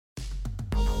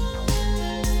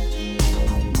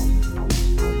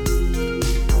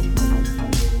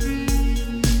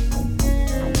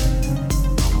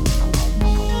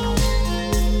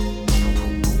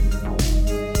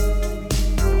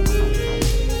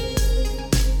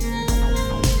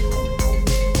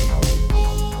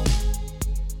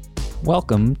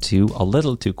Welcome to A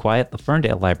Little Too Quiet, the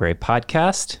Ferndale Library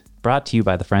podcast, brought to you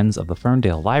by the Friends of the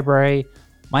Ferndale Library.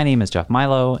 My name is Jeff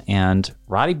Milo, and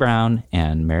Roddy Brown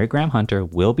and Mary Graham Hunter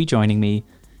will be joining me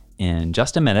in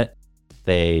just a minute.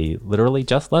 They literally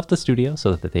just left the studio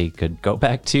so that they could go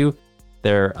back to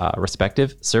their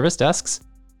respective service desks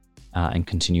and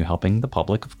continue helping the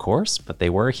public, of course. But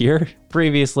they were here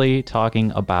previously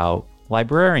talking about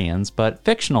librarians, but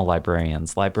fictional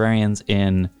librarians, librarians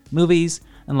in movies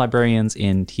and librarians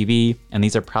in TV. And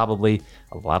these are probably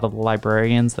a lot of the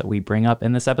librarians that we bring up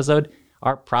in this episode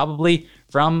are probably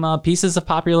from pieces of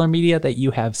popular media that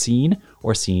you have seen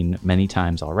or seen many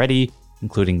times already,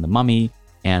 including The Mummy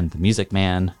and The Music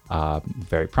Man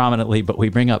very prominently, but we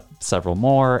bring up several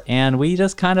more and we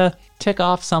just kind of tick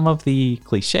off some of the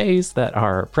cliches that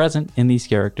are present in these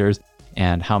characters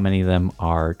and how many of them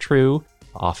are true.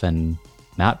 Often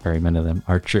not very many of them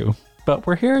are true, but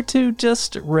we're here to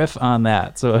just riff on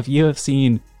that. So if you have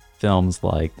seen films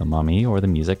like The Mummy or The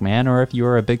Music Man, or if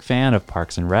you're a big fan of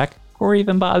Parks and Rec or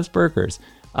even Bob's Burgers,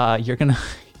 you're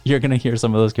gonna hear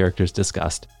some of those characters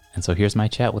discussed. And so here's my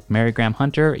chat with Mary Graham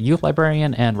Hunter, youth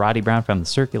librarian, and Roddy Brown from the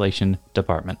circulation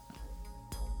department.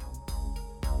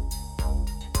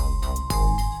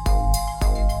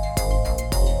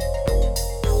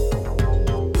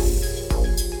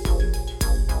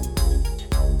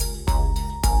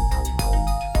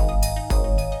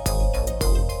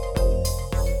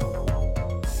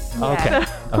 Yeah.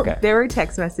 Okay. There were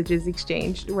text messages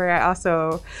exchanged where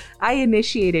I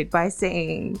initiated by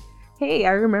saying, hey,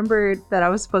 I remembered that I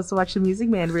was supposed to watch The Music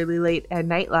Man really late at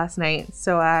night last night.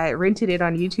 So I rented it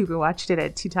on YouTube and watched it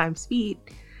at 2x speed.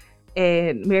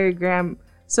 And Mary Graham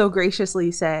so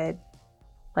graciously said,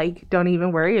 like, don't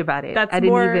even worry about it. That's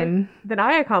more than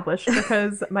I accomplished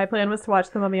because my plan was to watch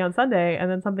The Mummy on Sunday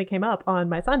and then something came up on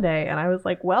my Sunday and I was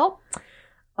like, well,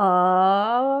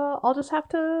 I'll just have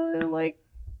to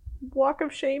walk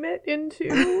of shame it into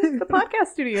the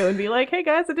podcast studio and be like, hey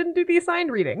guys, I didn't do the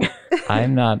assigned reading.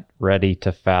 I'm not ready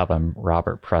to fathom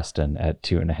Robert Preston at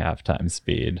 2.5 times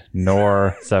speed,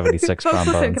 nor 76 Folks,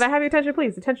 trombones. listen, can I have your attention,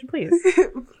 please? Attention, please.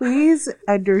 Please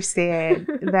understand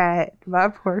that my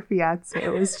poor fiance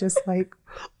was just like,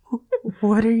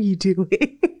 what are you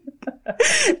doing?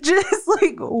 Just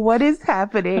like, what is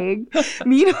happening?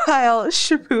 Meanwhile,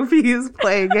 Shapoopy is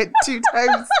playing at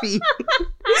 2x speed.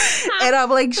 And I'm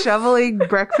like shoveling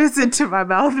breakfast into my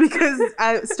mouth because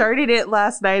I started it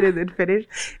last night and then finished.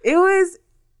 It was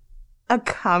a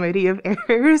comedy of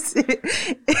errors.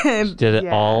 And did it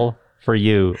all for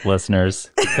you, listeners,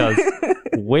 because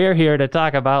we're here to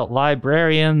talk about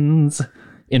librarians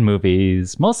in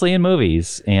movies, mostly in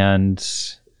movies, and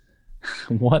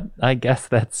what I guess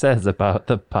that says about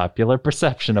the popular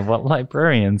perception of what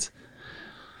librarians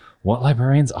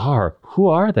are. Who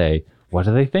are they? What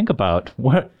do they think about?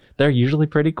 They're usually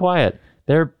pretty quiet.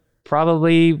 They're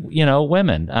probably,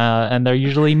 women, and they're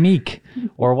usually meek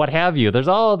or what have you. There's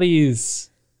all these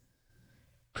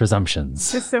presumptions.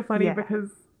 It's just so funny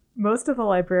because most of the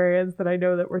librarians that I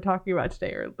know that we're talking about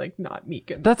today are not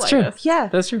meek and That's true. Yeah,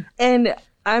 that's true. And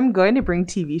I'm going to bring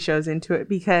TV shows into it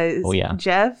because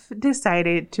Jeff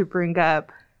decided to bring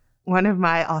up one of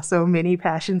my also many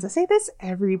passions. I say this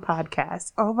every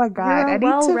podcast. Oh my God. You're a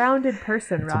well-rounded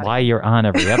person, Roddy. That's why you're on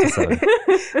every episode.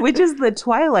 Which is the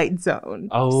Twilight Zone.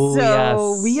 Oh,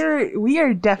 so yes. we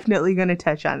are definitely going to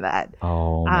touch on that.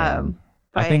 Oh, man.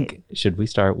 I think, should we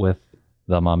start with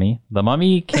The Mummy? The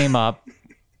Mummy came up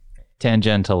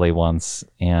tangentially once,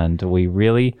 and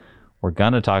we're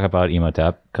going to talk about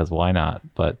Imhotep, because why not?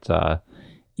 But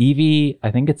Evie, I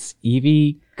think it's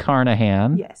Evie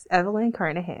Carnahan. Yes, Evelyn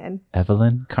Carnahan.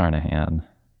 Evelyn Carnahan.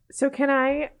 So can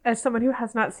I, as someone who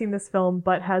has not seen this film,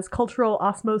 but has cultural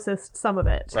osmosis some of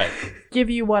it, give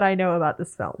you what I know about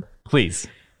this film? Please.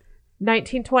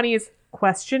 1920s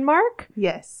question mark?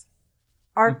 Yes.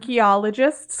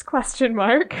 Archaeologists question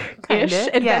mark? Ish.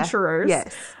 Adventurers.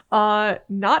 Yes.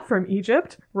 Not from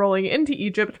Egypt, rolling into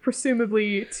Egypt,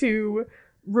 presumably to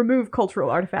remove cultural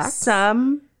artifacts.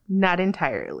 Some, not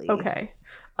entirely. Okay.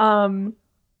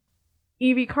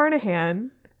 Evie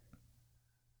Carnahan,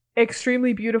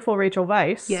 extremely beautiful Rachel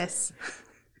Weisz. Yes.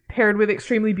 Paired with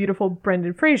extremely beautiful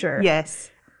Brendan Fraser. Yes.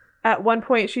 At one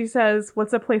point she says,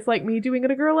 what's a place like me doing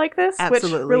in a girl like this?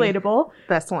 Absolutely. Which, relatable.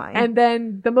 Best line. And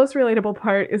then the most relatable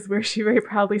part is where she very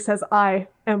proudly says, I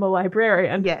am a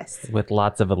librarian. Yes. With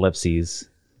lots of ellipses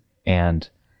and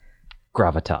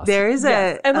gravitas. There is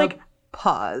a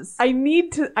pause. I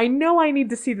know I need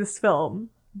to see this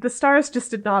film. The stars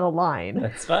just did not align.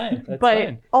 That's fine.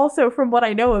 But also from what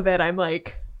I know of it, I'm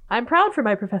like, I'm proud for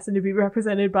my profession to be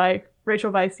represented by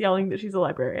Rachel Weisz yelling that she's a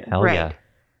librarian. Hell yeah.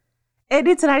 And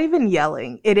it's not even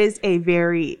yelling. It is a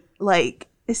very, like,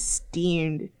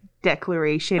 esteemed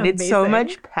declaration. Amazing. It's so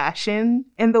much passion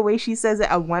in the way she says it.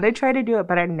 I want to try to do it,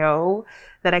 but I know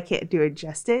that I can't do it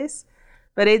justice.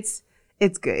 But it's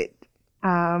good.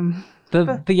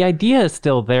 The idea is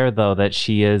still there, though, that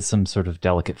she is some sort of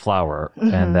delicate flower,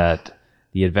 and that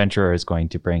the adventurer is going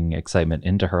to bring excitement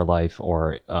into her life,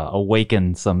 or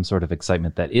awaken some sort of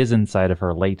excitement that is inside of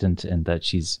her latent, and that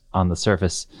she's on the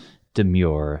surface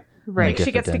demure. Right.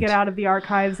 She gets to get out of the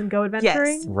archives and go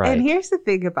adventuring. Yes. Right. And here's the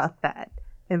thing about that,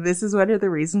 and this is one of the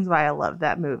reasons why I love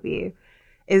that movie,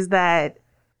 is that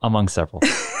Among several.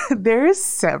 there's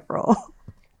several.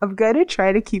 I'm going to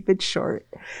try to keep it short.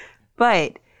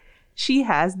 But she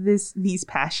has these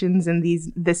passions and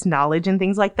this knowledge and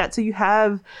things like that.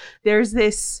 So there's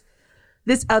this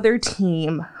other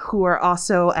team who are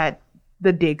also at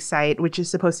the dig site, which is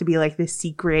supposed to be like this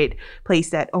secret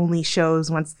place that only shows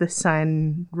once the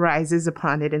sun rises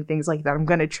upon it and things like that. I'm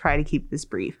going to try to keep this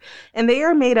brief. And they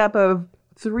are made up of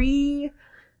 3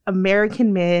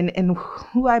 American men and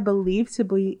who I believe to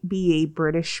be a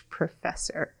British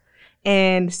professor.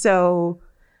 And so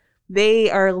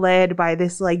they are led by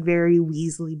this like very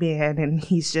Weasley man, and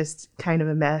he's just kind of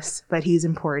a mess, but he's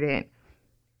important.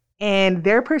 And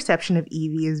their perception of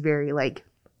Evie is very like,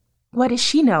 what does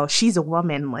she know? She's a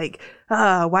woman. Like,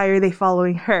 why are they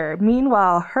following her?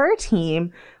 Meanwhile, her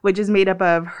team, which is made up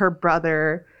of her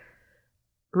brother,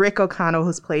 Rick O'Connell,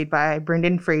 who's played by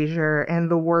Brendan Fraser, and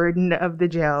the warden of the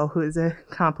jail, who is a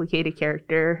complicated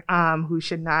character, who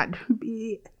should not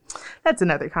be. That's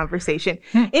another conversation.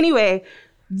 Anyway,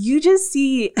 you just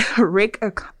see Rick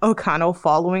O'Connell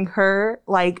following her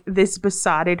like this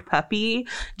besotted puppy,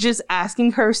 just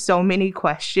asking her so many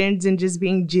questions and just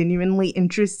being genuinely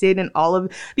interested in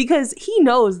because he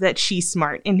knows that she's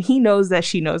smart and he knows that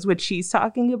she knows what she's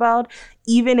talking about,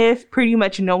 even if pretty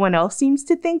much no one else seems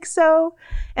to think so.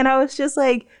 And I was just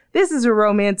like, this is a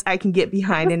romance I can get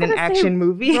behind in an action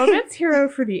movie. Romance hero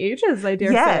for the ages, I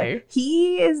dare say.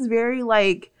 He is very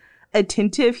like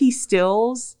attentive. He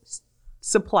stills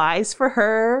supplies for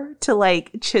her to like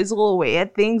chisel away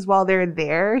at things while they're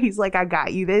there. He's like, I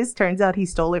got you this. Turns out he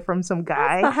stole it from some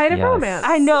guy. That's the height of romance.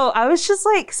 I know. I was just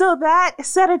like, so that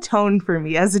set a tone for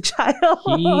me as a child.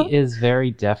 He is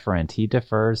very deferent. He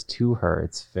defers to her.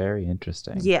 It's very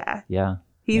interesting. Yeah. Yeah.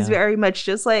 He's very much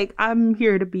just like, I'm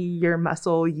here to be your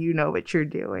muscle. You know what you're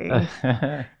doing.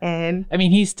 And I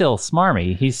mean, he's still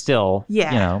smarmy. He's still, he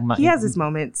has his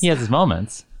moments. He has his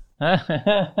moments.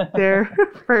 Their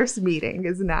first meeting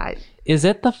is not. Is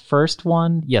it the first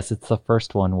one? Yes, it's the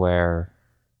first one where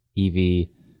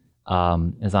Evie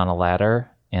is on a ladder,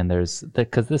 and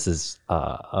because this is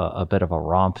a bit of a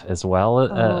romp as well,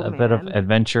 a bit of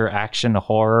adventure, action,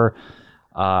 horror,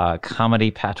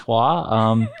 comedy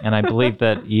patois, and I believe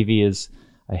that Evie is,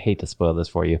 I hate to spoil this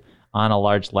for you, on a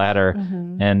large ladder,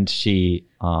 and she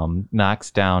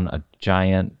knocks down a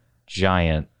giant,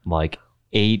 like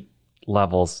 8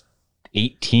 levels,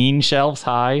 18 shelves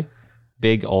high,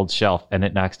 big old shelf, and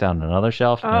it knocks down another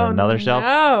shelf and another shelf,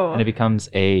 and it becomes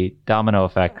a domino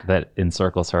effect that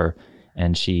encircles her,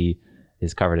 and she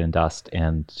is covered in dust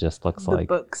and just looks like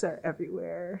the books are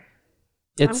everywhere.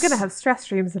 I'm gonna have stress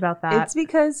dreams about that. It's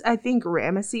because I think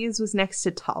Ramesses was next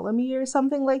to Ptolemy or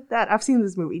something like that. I've seen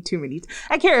this movie too many times.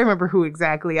 I can't remember who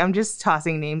exactly. I'm just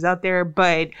tossing names out there.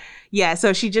 But yeah,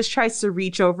 so she just tries to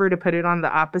reach over to put it on the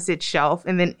opposite shelf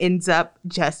and then ends up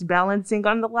just balancing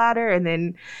on the ladder. And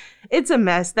then it's a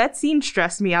mess. That scene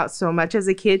stressed me out so much as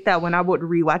a kid that when I would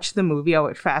rewatch the movie, I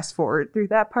would fast forward through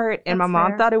that part. And my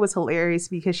mom thought it was hilarious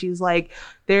because she was like,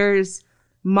 there's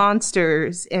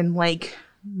monsters and like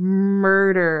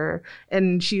murder,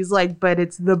 and she's like, but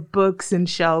it's the books and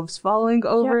shelves falling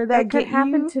over that could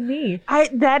happen to me.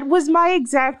 That was my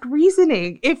exact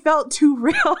reasoning. It felt too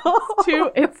real.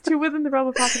 It's too within the realm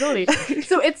of possibility.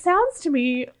 So it sounds to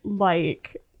me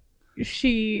like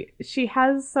she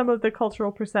has some of the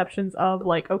cultural perceptions of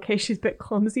like, okay, she's a bit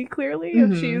clumsy clearly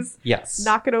if she's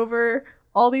knocking over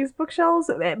all these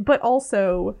bookshelves, but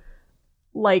also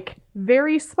like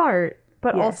very smart,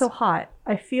 but also hot.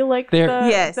 I feel like the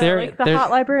hot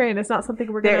librarian is not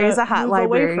something we're going to move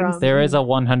away from. There is a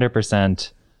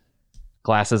 100%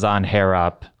 glasses on, hair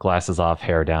up, glasses off,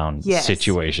 hair down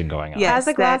situation going on. As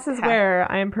a glasses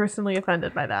wearer, I am personally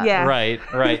offended by that. Yeah.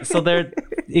 Right. So they're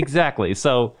exactly.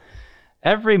 So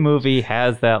every movie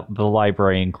has the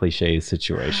librarian cliche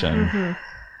situation.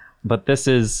 But this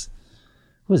is,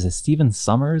 who is it? Stephen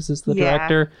Sommers is the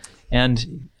director.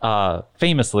 And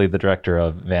famously the director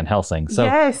of Van Helsing. So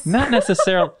not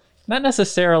not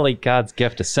necessarily God's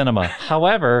gift to cinema.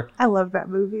 However, I love that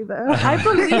movie though. I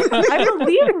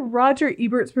believe Roger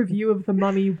Ebert's review of The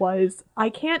Mummy was, I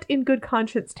can't in good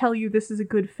conscience tell you this is a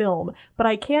good film, but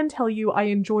I can tell you I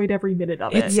enjoyed every minute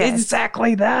of it. it's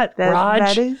exactly that, That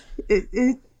Raj. is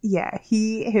it. Yeah,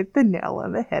 he hit the nail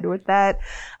on the head with that.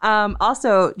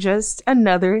 Also, just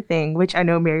another thing, which I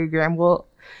know Mary Graham will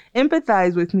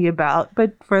empathize with me about,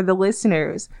 but for the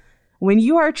listeners, when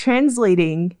you are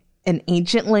translating an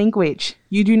ancient language,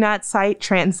 you do not sight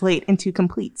translate into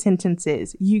complete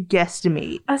sentences. You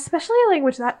guesstimate. Especially a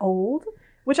language that old.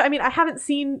 Which, I mean, I haven't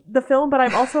seen the film, but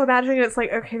I'm also imagining it's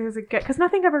like, okay, there's a get, because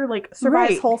nothing ever, like,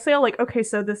 survives wholesale. Like, okay,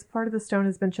 so this part of the stone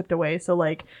has been chipped away, so,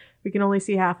 like, we can only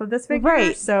see half of this figure.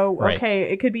 Right. So,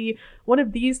 okay, it could be one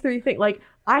of these three things. Like,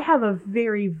 I have a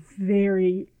very,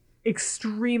 very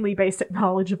extremely basic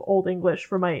knowledge of Old English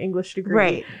from my English degree.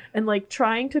 Right. And, like,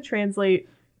 trying to translate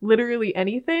literally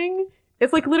anything,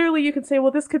 it's like, literally, you could say,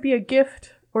 well, this could be a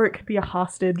gift, or it could be a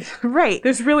hostage. Right.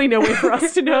 There's really no way for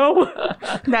us to know.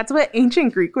 That's what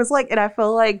ancient Greek was like. And I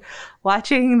feel like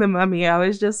watching The Mummy, I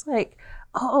was just like,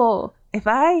 oh, if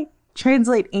I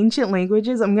translate ancient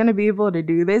languages, I'm going to be able to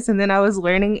do this. And then I was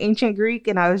learning ancient Greek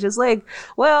and I was just like,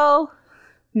 well,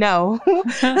 no,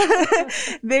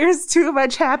 there's too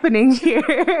much happening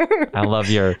here. I love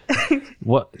your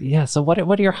So what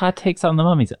are your hot takes on the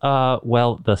mummies?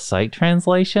 Well, the sight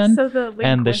translation So the and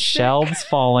the linguistic- shelves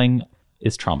falling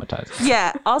is traumatizing.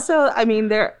 Yeah. Also, I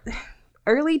mean,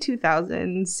 early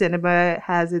 2000s cinema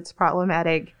has its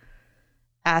problematic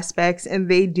aspects, and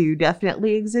they do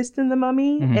definitely exist in The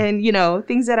Mummy. Mhm. And, you know,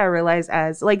 things that I realize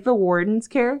as, like, the warden's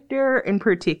character in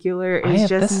particular is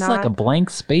just this not... is like a blank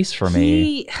space for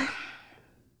me.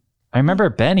 I remember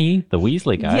Benny, the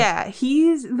Weasley guy. Yeah,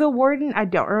 he's the warden. I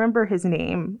don't remember his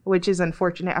name, which is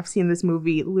unfortunate. I've seen this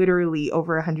movie literally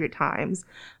over 100 times.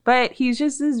 But he's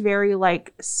just this very,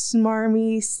 like,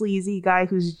 smarmy, sleazy guy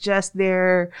who's just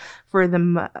there for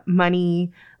the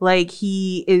money. Like,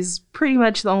 he is pretty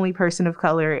much the only person of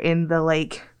color in the,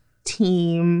 like,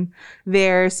 team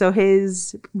there. So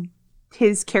his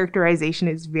characterization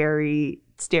is very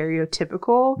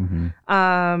stereotypical.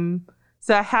 Mm-hmm.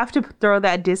 So I have to throw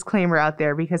that disclaimer out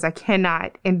there because I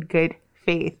cannot, in good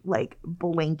faith, like,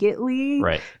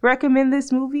 blanketly recommend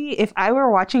this movie. If I were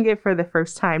watching it for the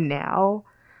first time now,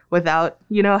 without,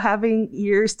 you know, having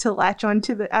years to latch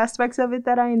onto the aspects of it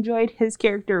that I enjoyed, his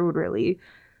character would really,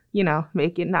 you know,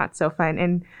 make it not so fun.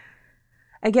 And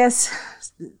I guess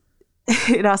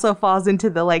it also falls into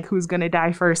the, like, who's gonna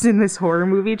die first in this horror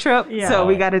movie trope. Yeah. So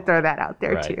we got to throw that out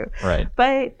there too. Right.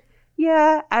 But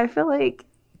yeah, I feel like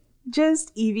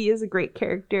just Evie is a great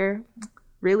character.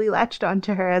 Really latched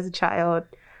onto her as a child.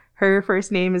 Her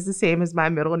first name is the same as my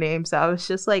middle name. So I was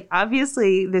just like,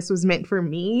 obviously this was meant for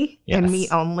me and me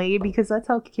only, because that's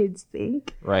how kids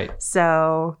think. Right.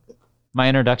 So my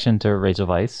introduction to Rachel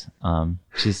Weisz,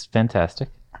 she's fantastic.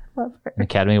 I love her. An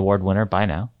Academy Award winner by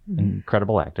now.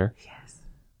 Incredible actor. Yes.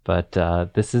 But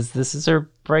this is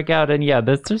her breakout. And yeah,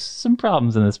 there's some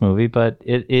problems in this movie, but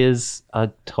it is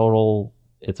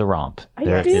it's a romp.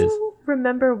 I do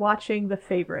remember watching The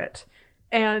Favorite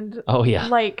and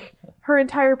like her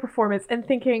entire performance and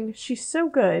thinking she's so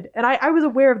good. And I was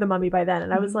aware of The Mummy by then,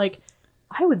 and I was like,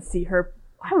 I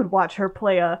would watch her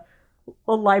play a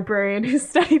librarian who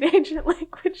studied ancient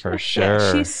language. For sure.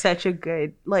 Yeah, she's such a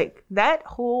good, like,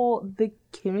 the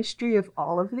chemistry of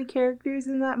all of the characters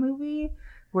in that movie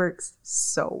works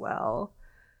so well.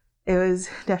 It was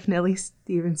definitely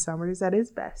Stephen Sommers at his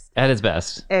best. At his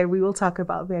best. And we will talk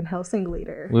about Van Helsing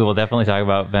later. We will definitely talk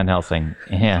about Van Helsing.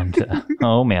 And,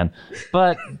 oh man.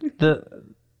 But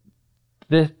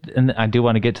and I do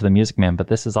want to get to the Music Man, but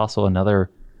this is also another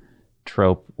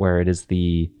trope where it is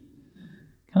the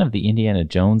kind of the Indiana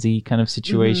Jonesy kind of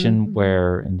situation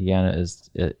where Indiana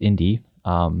is,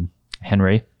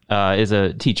 Henry is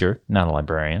a teacher, not a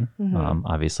librarian.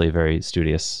 Obviously a very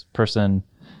studious person.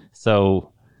 So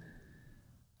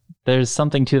there's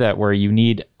something to that where you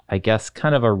need, I guess,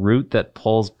 kind of a route that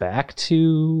pulls back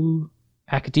to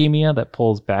academia, that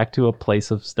pulls back to a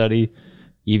place of study.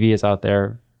 Evie is out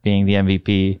there being the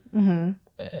MVP.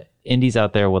 Indy's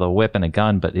out there with a whip and a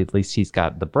gun, but at least he's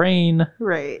got the brain.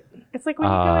 Right. It's like when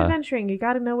you go adventuring, you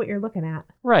got to know what you're looking at.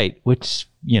 Right. Which,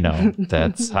 you know,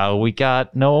 that's how we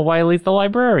got Noah Wiley's the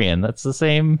librarian. That's the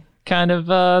same kind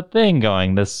of thing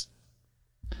going. This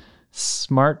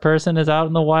smart person is out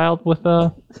in the wild with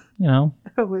a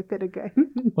whip and a gun.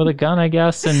 with a gun, I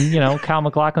guess. And, you know, Kyle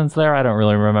MacLachlan's there. I don't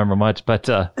really remember much, but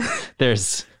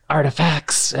there's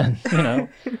artifacts and,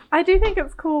 I do think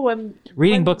it's cool when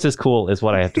reading books is cool is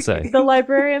what I have to say. the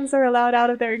librarians are allowed out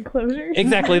of their enclosures.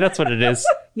 Exactly. That's what it is.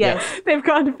 Yes. They've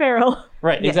gone feral.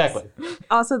 Right. Yes. Exactly.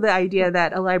 Also, the idea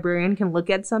that a librarian can look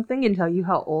at something and tell you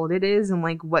how old it is and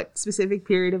like what specific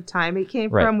period of time it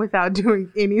came Right. from without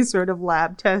doing any sort of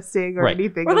lab testing or Right.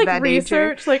 anything Or of like that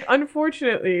research. Like,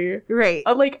 unfortunately, nature. Right.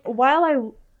 like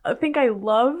while I think I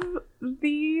love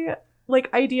the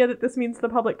like idea that this means the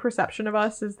public perception of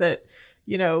us is that,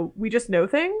 we just know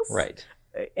things. Right.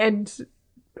 And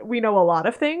we know a lot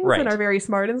of things Right. and are very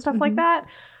smart and stuff like that.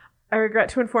 I regret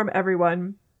to inform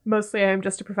everyone. Mostly I am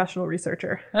just a professional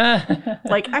researcher.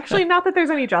 Like, actually, not that there's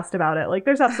any just about it. Like,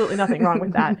 there's absolutely nothing wrong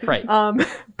with that. Right.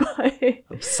 But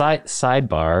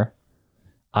Sidebar.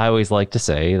 I always like to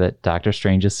say that Doctor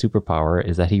Strange's superpower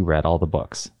is that he read all the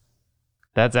books.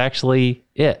 That's actually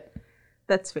it.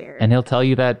 That's fair. And he'll tell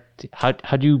you that.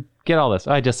 How'd you get all this?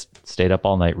 I just stayed up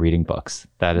all night reading books.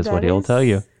 That is what he'll tell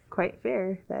you. Quite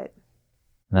fair. That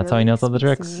And that's how he knows all the speaks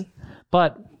to tricks. me.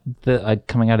 But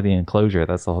coming out of the enclosure,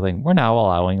 that's the whole thing. We're now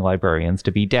allowing librarians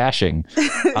to be dashing.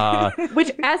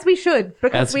 which, as we should,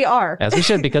 because we are. As we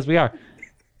should, because we are.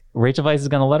 Rachel Weisz is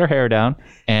going to let her hair down,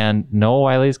 and Noah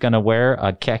Wiley's going to wear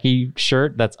a khaki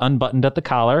shirt that's unbuttoned at the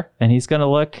collar, and he's going to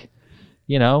look,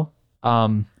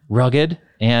 rugged,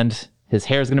 and his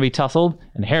hair is going to be tousled.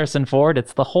 And Harrison Ford,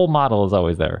 it's the whole model is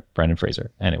always there. Brendan Fraser.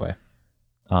 Anyway,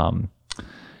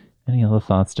 any other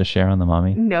thoughts to share on the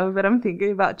Mummy? No, but I'm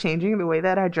thinking about changing the way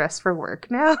that I dress for work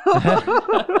now.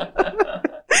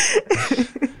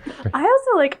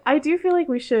 I do feel like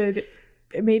we should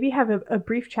maybe have a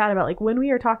brief chat about like when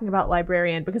we are talking about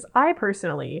librarian, because I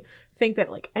personally think that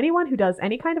like anyone who does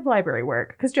any kind of library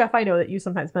work, because Jeff, I know that you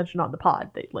sometimes mention on the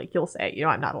pod that like you'll say,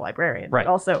 I'm not a librarian, right?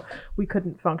 But also we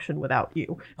couldn't function without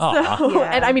you. Aww. So,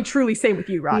 yeah. And I mean truly same with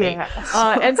you, Roddy. Yeah.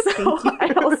 And so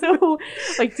I also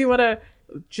like do want to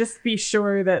just be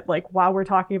sure that like while we're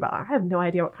talking about, I have no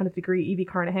idea what kind of degree Evie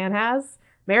Carnahan has.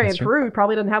 Marianne Peru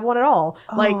probably doesn't have one at all.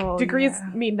 Like degrees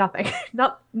mean nothing.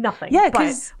 Nothing. Yeah,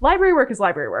 but library work is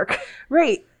library work.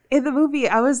 Right. In the movie,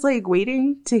 I was like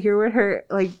waiting to hear what her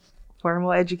like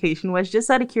formal education was, just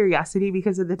out of curiosity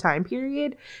because of the time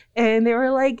period. And they were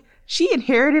like, she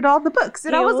inherited all the books.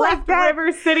 And I was like, that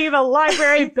River City, the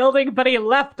library building, but he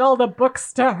left all the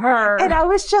books to her. And I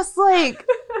was just like,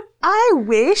 I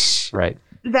wish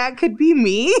that could be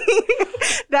me.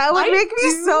 That would make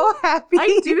me so happy.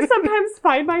 I do sometimes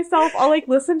find myself, I'll like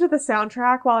listen to the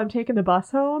soundtrack while I'm taking the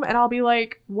bus home, and I'll be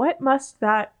like, what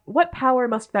power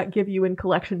must that give you in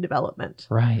collection development?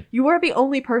 Right. You are the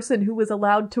only person who was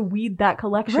allowed to weed that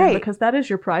collection because that is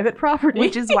your private property.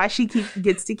 Which is why she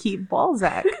gets to keep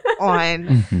Balzac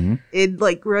on in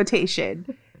like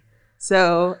rotation.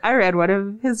 So I read one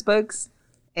of his books,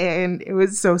 and it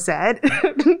was so sad.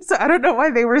 So I don't know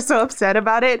why they were so upset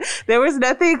about it. There was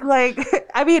nothing like,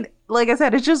 I mean, like I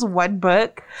said, it's just one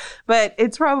book, but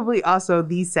it's probably also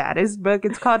the saddest book.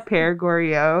 It's called Père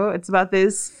Goriot. It's about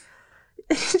this.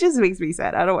 It just makes me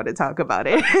sad. I don't want to talk about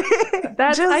it.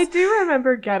 I do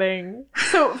remember getting.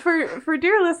 So for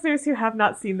dear listeners who have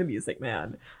not seen The Music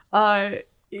Man,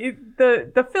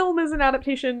 the film is an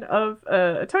adaptation of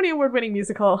a Tony Award-winning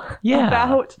musical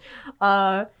about.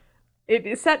 It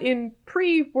is set in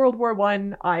pre-World War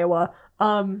I Iowa,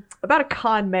 about a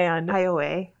con man.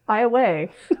 Iowa.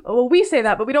 Well, we say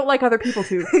that, but we don't like other people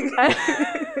to.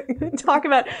 Talk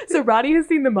about. So Roddy has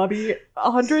seen The Mummy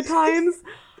 100 times.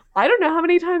 I don't know how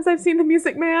many times I've seen The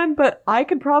Music Man, but I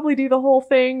could probably do the whole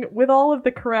thing with all of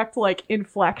the correct like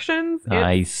inflections.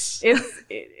 Nice.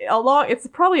 It's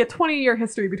probably a 20-year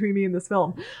history between me and this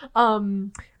film.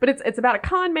 But it's about a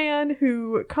con man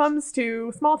who comes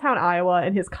to small town Iowa,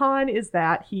 and his con is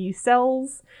that he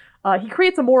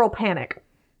creates a moral panic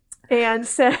and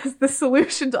says the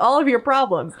solution to all of your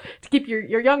problems to keep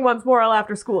your young ones moral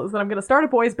after school is that I'm going to start a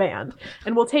boys band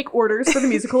and we'll take orders for the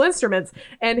musical instruments.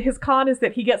 And his con is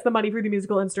that he gets the money for the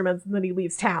musical instruments and then he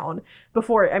leaves town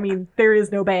there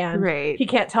is no band. Right. He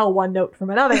can't tell one note from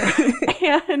another.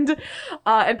 And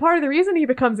part of the reason he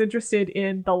becomes interested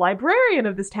in the librarian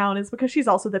of this town is because she's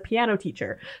also the piano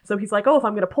teacher. So he's like, if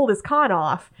I'm going to pull this con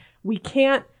off,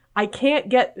 I can't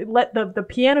let the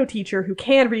piano teacher who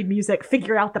can read music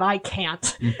figure out that I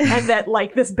can't and that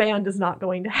like this band is not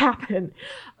going to happen.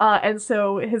 And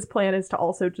so his plan is to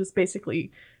also just basically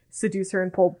seduce her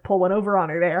and pull one over on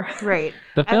her there. Right.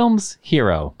 The film's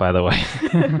hero, by the way.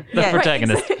 The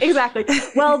protagonist. Right, exactly.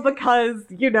 Well, because,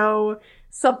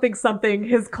 something,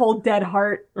 his cold dead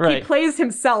heart. Right. He plays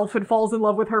himself and falls in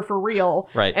love with her for real.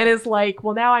 Right. And is like,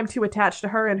 well, now I'm too attached to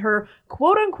her and her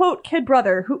quote unquote kid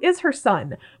brother, who is her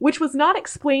son, which was not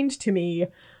explained to me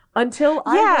until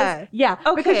Yeah.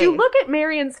 because Okay. you look at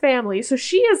Marion's family, so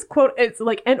she is quote, it's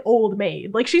like an old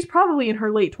maid, like she's probably in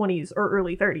her late 20s or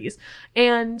early 30s,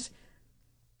 and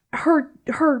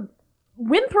her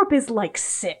Winthrop is like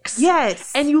 6.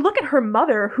 Yes. And you look at her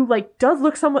mother, who like does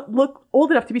look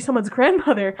old enough to be someone's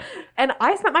grandmother. And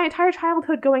I spent my entire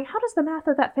childhood going, how does the math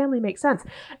of that family make sense?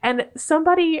 And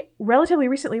somebody relatively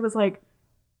recently was like,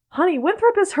 honey,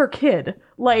 Winthrop is her kid.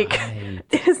 Like,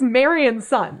 is Marion's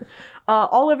son.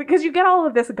 All of it, because you get all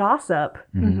of this gossip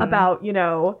about, you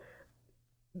know,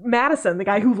 Madison, the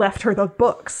guy who left her the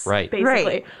books,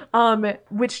 basically,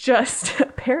 which just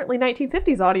apparently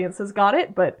 1950s audiences got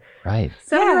it, but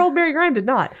 7-year-old Mary Graham did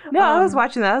not. No, I was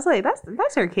watching that. I was like,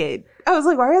 that's her kid. I was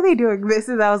like, why are they doing this?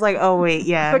 And I was like, oh wait,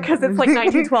 yeah, because it's like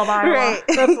 1912 Iowa. Right.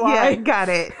 That's why. Yeah, got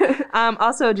it.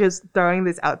 Also, just throwing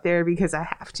this out there because I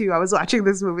have to. I was watching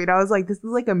this movie and I was like, this is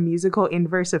like a musical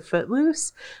inverse of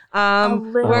Footloose,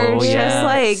 where it's just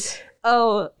like,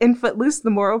 oh, in Footloose, the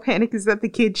moral panic is that the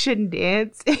kids shouldn't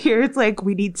dance. Here it's like,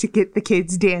 we need to get the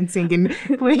kids dancing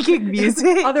and playing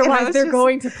music. Otherwise, they're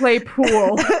going to play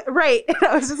pool. Right. And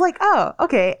I was just like, oh,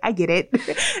 okay, I get it.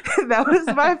 That was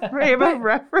my frame of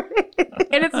reference.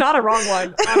 And it's not a wrong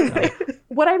one, honestly.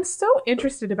 What I'm so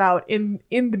interested about in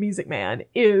The Music Man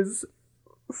is,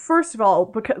 first of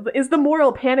all, is the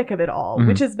moral panic of it all,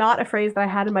 which is not a phrase that I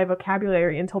had in my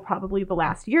vocabulary until probably the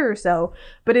last year or so,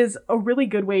 but is a really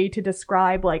good way to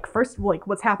describe, like, first, like,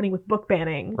 what's happening with book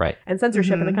banning and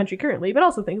censorship in the country currently, but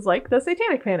also things like the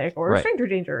Satanic Panic or Stranger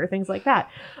Danger or things like that.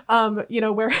 You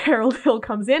know, where Harold Hill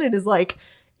comes in and is like,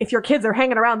 if your kids are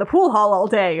hanging around the pool hall all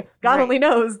day, God only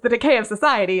knows the decay of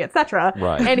society, etc.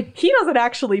 And he doesn't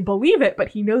actually believe it, but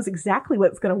he knows exactly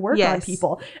what's going to work on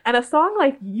people. And a song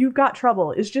like You've Got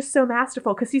Trouble is just so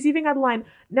masterful because he's even got a line,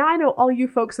 now I know all you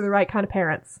folks are the right kind of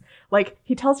parents. Like,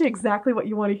 he tells you exactly what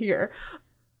you want to hear.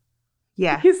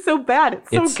 Yeah. He's so bad.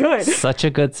 It's so good. Such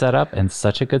a good setup and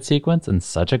such a good sequence and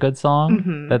such a good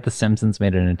song that The Simpsons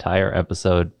made an entire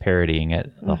episode parodying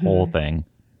it, the whole thing,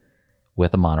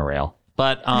 with a monorail.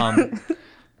 But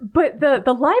but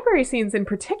the library scenes in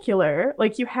particular,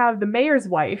 like you have the mayor's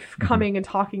wife coming and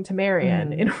talking to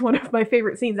Marion in one of my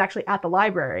favorite scenes actually at the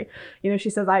library. You know, she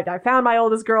says, I found my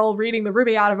oldest girl reading the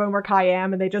Rubaiyat of Omar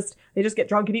Khayyam, and they just get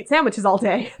drunk and eat sandwiches all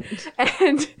day.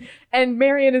 And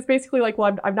Marion is basically like,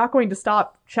 well, I'm not going to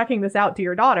stop checking this out to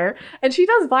your daughter. And she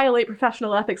does violate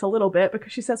professional ethics a little bit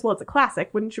because she says, well, it's a classic.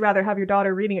 Wouldn't you rather have your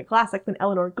daughter reading a classic than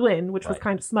Eleanor Glynn, which was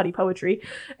kind of smutty poetry?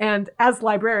 And as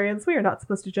librarians, we are not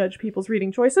supposed to judge people's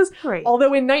reading choices.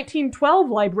 Although in 1912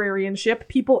 librarianship,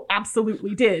 people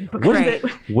absolutely did. Because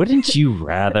wouldn't you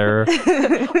rather?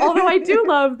 Although I do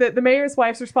love that the mayor's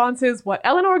wife's response is, what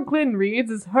Eleanor Glynn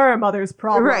reads is her mother's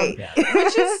problem.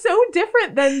 Which is so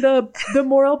different than the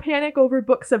moral panic over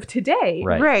books of today.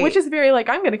 Which is very like,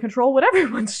 I'm going to control what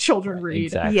everyone's children read.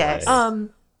 Exactly. Yes.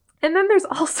 And then there's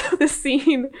also this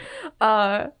scene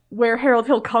where Harold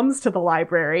Hill comes to the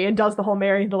library and does the whole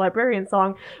Mary the Librarian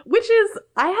song, which is,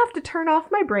 I have to turn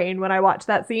off my brain when I watch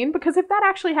that scene, because if that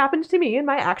actually happened to me in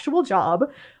my actual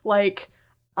job, like,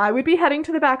 I would be heading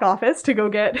to the back office to go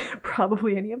get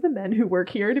probably any of the men who work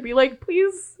here to be like,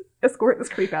 please escort this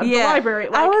creep out of the library.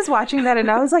 Like, I was watching that and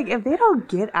I was like, if they don't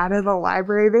get out of the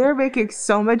library, they are making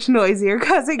so much noise. You're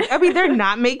causing, I mean, they're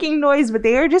not making noise, but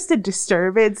they are just a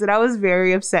disturbance. And I was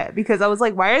very upset because I was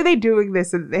like, why are they doing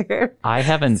this in there? I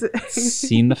haven't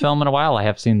seen the film in a while. I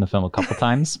have seen the film a couple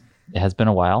times. It has been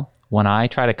a while. When I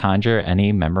try to conjure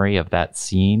any memory of that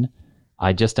scene,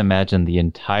 I just imagine the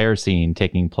entire scene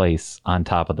taking place on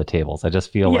top of the tables. I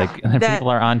just feel like people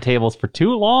are on tables for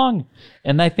too long.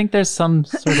 And I think there's some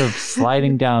sort of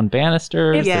sliding down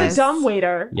banisters. It's the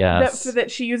dumbwaiter Yes. that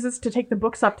she uses to take the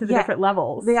books up to the different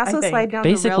levels. They also slide down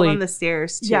the rail on the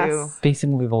stairs, too. Yes.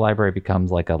 Basically, the library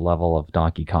becomes like a level of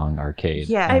Donkey Kong arcade.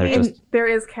 Yeah. I mean, there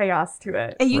is chaos to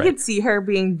it. And you could see her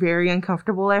being very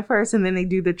uncomfortable at first, and then they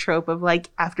do the trope of, like,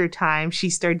 after time,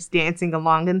 she starts dancing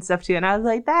along and stuff, too. And I was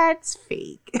like, that's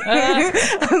fake.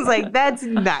 I was like, that's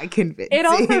not convincing. It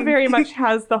also very much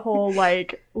has the whole,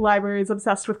 like, library is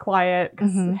obsessed with quiet,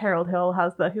 because Harold Hill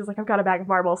has he's like, I've got a bag of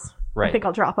marbles. I think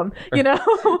I'll drop them, you know?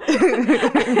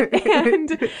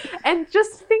 and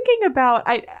just thinking about,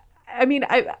 I mean,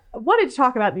 I wanted to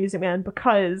talk about Music Man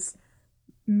because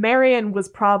Marion was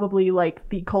probably like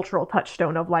the cultural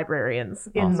touchstone of librarians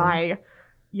in my,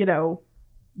 you know,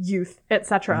 youth,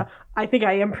 etc. I think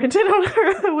I imprinted on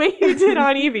her the way you did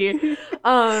on Evie.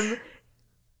 And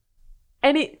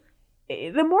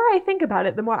the more I think about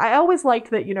it, the more I always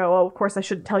liked that, you know, of course I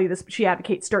shouldn't tell you this, but she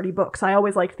advocates sturdy books. I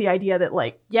always liked the idea that,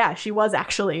 like, yeah, she was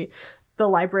actually the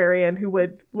librarian who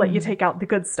would let you take out the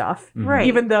good stuff. Right.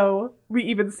 Even though we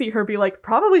even see her be like,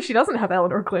 probably she doesn't have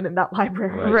Eleanor Glynn in that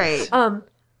library. Right.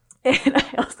 And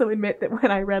I also admit that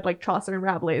when I read like Chaucer and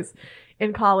Rabelais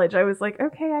in college, I was like,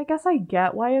 okay, I guess I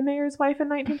get why a mayor's wife in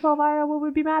 1912 Iowa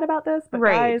would be mad about this, but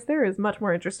guys, there is much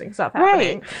more interesting stuff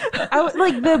happening.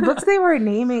 Like the books they were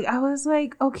naming, I was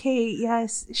like, okay,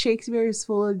 yes, Shakespeare is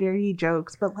full of dirty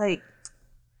jokes, but like,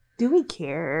 do we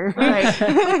care? Right.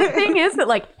 The thing is that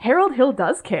like Harold Hill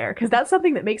does care, because that's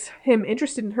something that makes him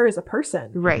interested in her as a person.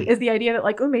 Right. Is the idea that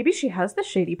like, oh, maybe she has this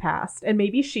shady past, and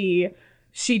maybe she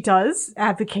does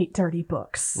advocate dirty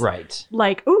books. Right.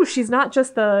 Like, oh, she's not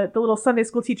just the little Sunday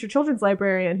school teacher children's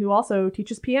librarian who also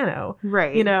teaches piano.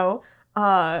 Right. You know?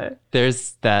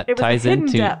 There's that it was ties hidden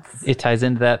into depths. It ties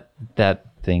into that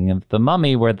thing of the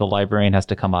Mummy where the librarian has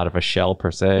to come out of a shell per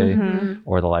se,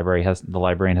 or the librarian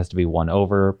has to be won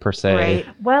over per se. Right.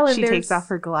 Well, and she takes off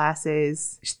her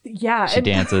glasses. Yeah. She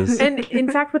dances. And in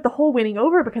fact, with the whole winning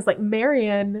over, because like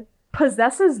Marion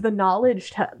possesses the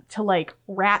knowledge to like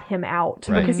rat him out,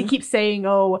 Right. because he keeps saying,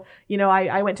 oh, you know,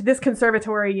 I went to this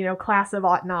conservatory, you know, class of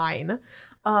 '09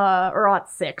 or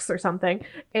 '06 or something,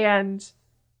 and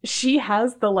she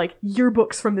has the like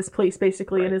yearbooks from this place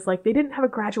basically, and is like, they didn't have a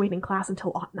graduating class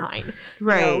until '09.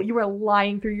 Right. You know, you were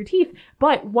lying through your teeth.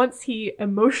 But once he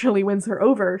emotionally wins her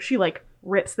over, she like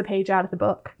rips the page out of the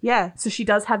book. Yeah. So she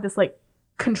does have this like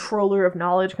controller of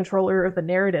knowledge, controller of the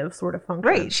narrative sort of function.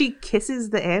 Right. She kisses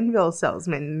the anvil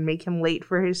salesman and make him late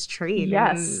for his train.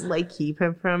 Yes. And like keep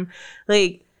him from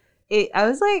like it. I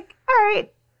was like, all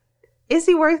right, is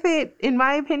he worth it? In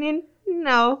my opinion,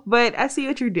 no. But I see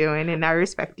what you're doing and I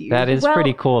respect you. That is Well-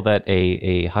 pretty cool that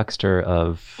a huckster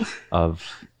of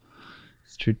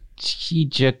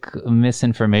strategic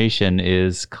misinformation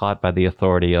is caught by the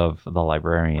authority of the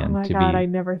librarian Oh my to God, be I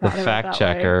never the thought of it fact that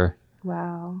checker.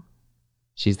 Wow.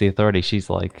 She's the authority. She's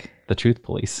like the truth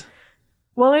police.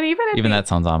 Well, and even That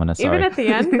sounds ominous. even Sorry. at the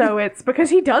end, though, it's because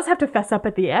he does have to fess up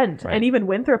at the end. Right. And even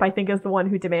Winthrop, I think, is the one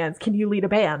who demands, can you lead a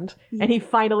band? And he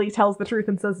finally tells the truth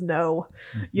and says no.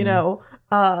 You know,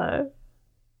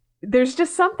 there's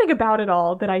just something about it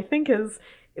all that I think is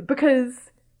because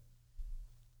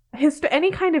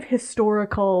any kind of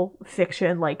historical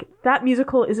fiction, like that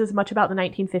musical is as much about the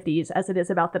 1950s as it is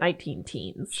about the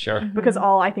 19-teens. Sure. Because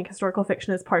I think historical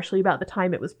fiction is partially about the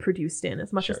time it was produced in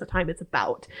as much as the time it's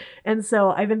about. And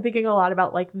so I've been thinking a lot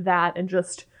about like that and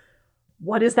just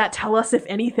what does that tell us, if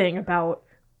anything, about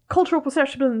cultural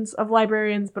perceptions of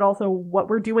librarians, but also what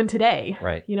we're doing today.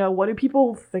 Right. You know, what do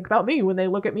people think about me when they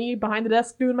look at me behind the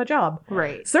desk doing my job?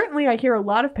 Right. Certainly I hear a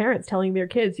lot of parents telling their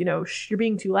kids, you know, shh, you're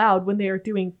being too loud, when they are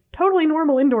doing totally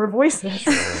normal indoor voices.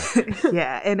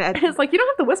 Yeah. And And it's like, you don't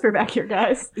have to whisper back here,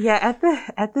 guys. yeah,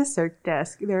 at the circ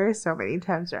desk, there are so many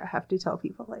times where I have to tell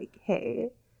people like, hey,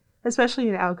 especially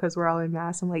now because we're all in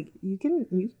mass, I'm like, you can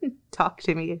talk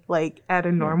to me like at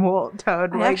a normal tone.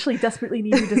 I Like, actually desperately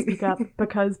need you to speak up,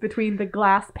 because between the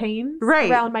glass panes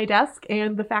Right. around my desk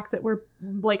and the fact that we're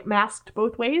like masked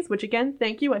both ways, which again,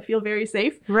 thank you, I feel very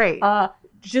safe. right.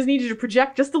 Just need you to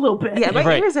project just a little bit. Yeah, my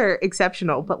Right. ears are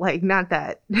exceptional, but like not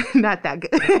that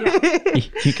good.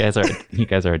 you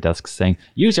guys are at desks saying,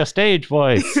 use your stage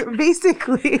voice.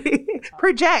 Basically,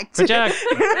 project. Project.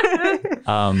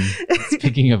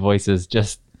 Speaking of voices,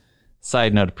 just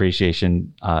side note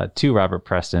appreciation to Robert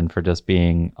Preston for just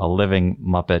being a living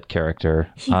Muppet character.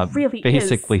 He really is.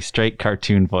 basically straight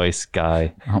cartoon voice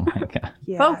guy. Oh my God.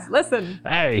 Yeah. Folks, listen.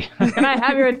 Hey. Can I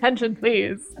have your attention,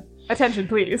 please? Attention,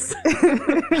 please.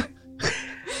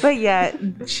 But yeah,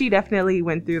 she definitely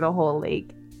went through the whole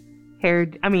like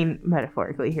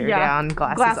metaphorically hair Yeah. down,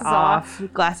 glasses off.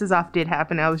 Glasses off did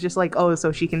happen. I was just like, oh,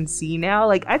 so she can see now.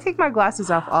 Like I take my glasses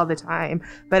off all the time,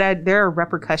 but there are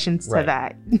repercussions to Right.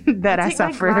 that that I take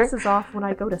my suffer. glasses off when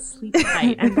I go to sleep at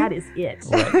night, and that is it.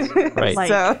 Right. Like,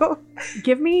 So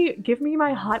give me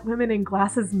my hot women in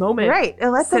glasses moment. right,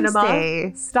 and let them Cinema.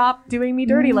 stay. Stop doing me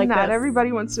dirty like Not this.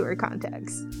 everybody wants to wear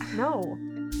contacts. No.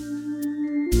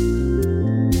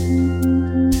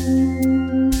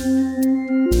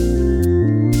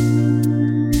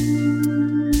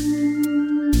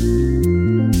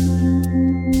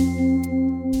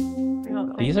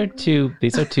 These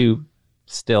are two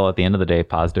still at the end of the day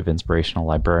positive inspirational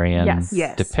librarian Yes.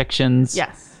 Yes. depictions.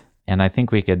 Yes. And I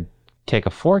think we could take a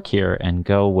fork here and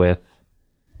go with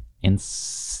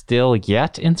still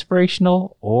yet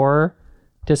inspirational or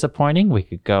disappointing. We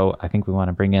could go, I think we want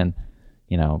to bring in,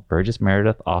 Burgess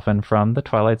Meredith, often from the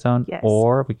Twilight Zone, Yes.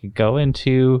 or we could go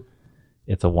into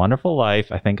It's a Wonderful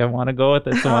Life. I think I want to go with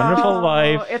It's a Wonderful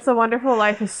Life. It's a Wonderful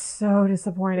Life is so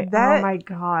disappointing. That- Oh my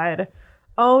God.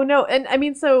 Oh no, and I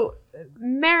mean, so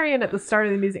Marion at the start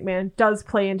of The Music Man does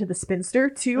play into the spinster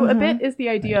too a bit. Is the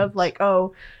idea of like,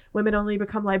 oh, women only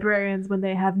become librarians when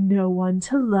they have no one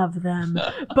to love them.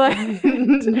 But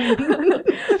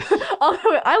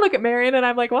although I look at Marion and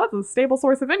I'm like, well, that's a stable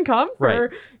source of income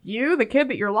for you, the kid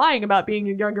that you're lying about being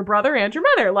your younger brother and your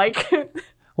mother. Like,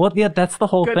 well, yeah, that's the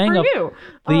whole good thing. for Of you.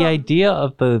 the idea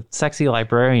of the sexy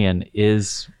librarian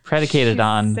is predicated She's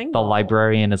on single. the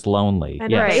librarian is lonely.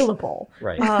 And Yes. available.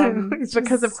 Right. It's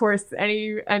Because of just- course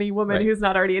any woman Right. who's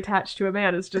not already attached to a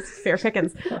man is just fair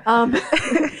pickings.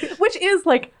 Which is,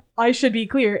 like, I should be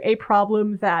clear, a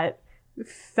problem that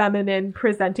feminine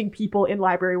presenting people in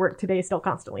library work today still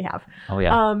constantly have. Oh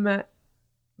yeah.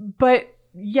 But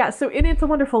yeah, so in It's a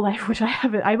Wonderful Life, which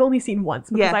I've only seen once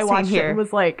because Yeah, I same watched it here. and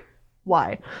was like,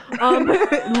 why?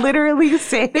 Literally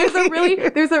say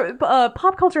There's a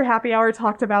pop culture happy hour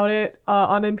talked about it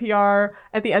on NPR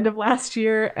at the end of last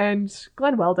year, and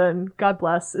Glenn Weldon, God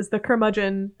bless, is the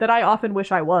curmudgeon that I often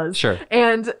wish I was. Sure.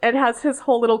 And has his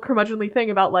whole little curmudgeonly thing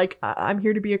about like, I'm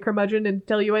here to be a curmudgeon and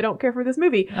tell you I don't care for this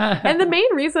movie. And the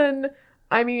main reason,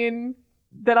 I mean,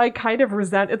 that I kind of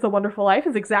resent It's a Wonderful Life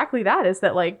is exactly that, is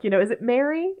that, like, you know, is it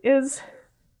Mary is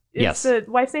Yes. the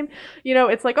wife's name? You know,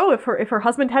 it's like, oh, if her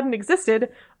husband hadn't existed,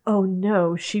 oh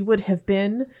no, she would have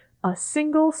been a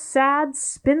single, sad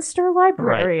spinster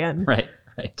librarian. Right.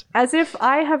 As if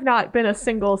I have not been a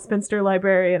single spinster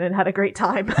librarian and had a great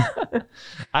time.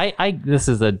 I this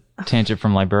is a tangent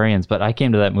from Librarians, but I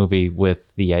came to that movie with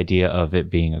the idea of it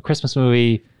being a Christmas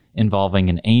movie involving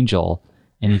an angel.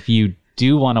 And if you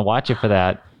do want to watch it for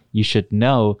that, you should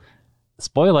know,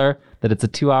 spoiler, that it's a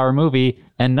 2-hour movie,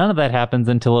 and none of that happens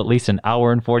until at least an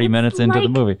hour and 40 minutes into the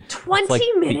like movie. 20 like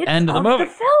the minutes end of the movie.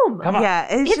 film. Come on. Yeah,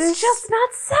 It's just not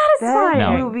that satisfying.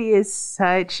 No. movie is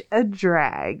such a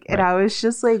drag, and Right. I was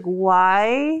just like,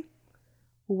 why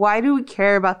do we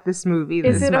care about this movie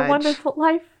this Is it much? a wonderful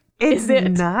life? It's Is it?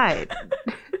 not.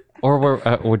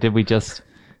 Or did we just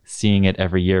seeing it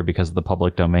every year because of the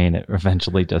public domain? It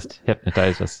eventually just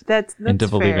hypnotized us. That's Into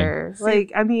believing. fair.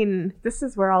 Like, I mean, This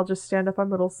is where I'll just stand up on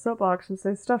my little soapbox and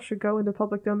say stuff should go into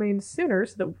public domain sooner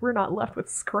so that we're not left with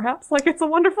scraps like It's a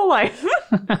Wonderful Life.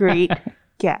 Great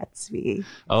Gatsby.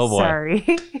 Oh boy. Sorry.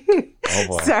 Oh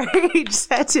boy. Sorry,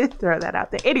 just had to throw that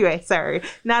out there. Anyway, sorry.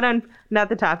 Not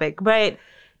the topic. But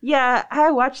yeah,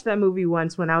 I watched that movie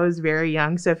once when I was very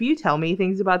young. So if you tell me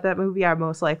things about that movie, I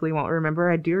most likely won't remember.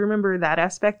 I do remember that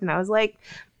aspect, and I was like,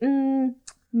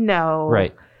 no.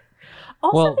 Right.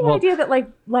 Also, Well, idea that, like,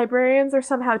 librarians are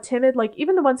somehow timid, like,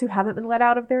 even the ones who haven't been let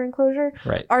out of their enclosure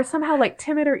Right. are somehow, like,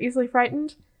 timid or easily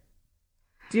frightened.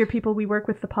 Dear people, we work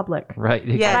with the public. Right.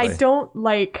 Yes. And Exactly. I don't,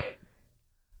 like...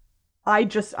 I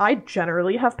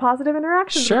generally have positive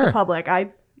interactions with Sure. the public.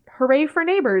 Hooray for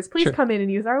neighbors. Please Sure. come in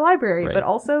and use our library. Right. But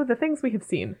also the things we have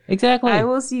seen. Exactly. I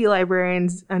will see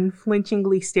librarians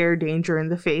unflinchingly stare danger in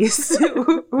the face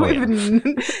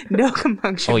with no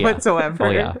compunction Oh, yeah. whatsoever.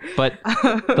 Oh yeah. But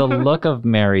the look of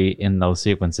Mary in those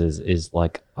sequences is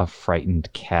like a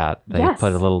frightened cat. They Yes.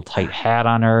 put a little tight hat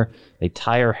on her. They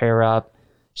tie her hair up.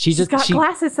 She's got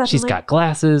glasses suddenly. She's got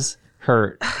glasses.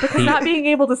 Because not being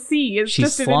able to see is she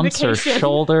just an slumps her indication.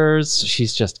 shoulders.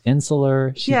 She's just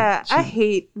insular. I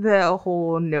hate the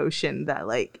whole notion that,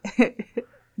 like,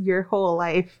 your whole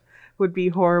life would be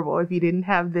horrible if you didn't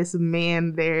have this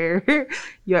man there.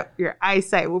 Your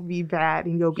eyesight will be bad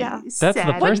and you'll be Yeah. sad. That's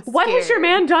the first- What has your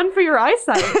man done for your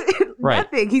eyesight? Right.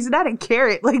 Nothing. He's not a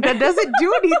carrot. Like, that doesn't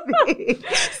do anything.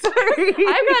 Sorry. I've got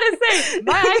to say,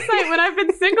 my eyesight when I've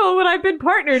been single and when I've been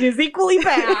partnered is equally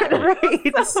bad.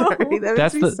 Right. Sorry. That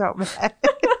That's makes me the- so mad.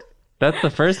 That's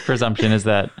the first presumption, is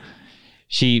that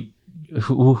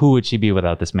who would she be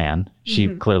without this man? She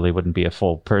clearly wouldn't be a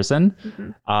full person.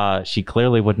 She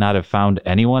clearly would not have found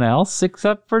anyone else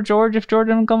except for George. If George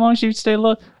didn't come along, she'd stay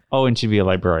low. Oh, and she'd be a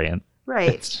librarian. Right.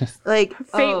 It's just Like,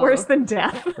 Fate worse than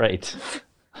death. right.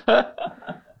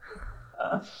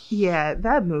 Yeah,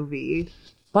 that movie.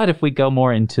 But if we go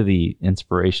more into the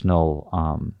inspirational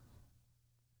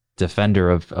defender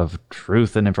of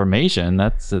truth and information,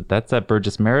 that's that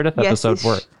Burgess Meredith Yes, episode it's-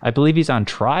 where I believe he's on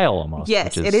trial almost.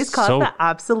 Yes, which it is called so- The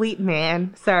Obsolete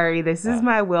Man. Sorry, this is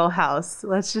my wheelhouse.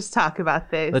 Let's just talk about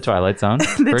this. The Twilight Zone.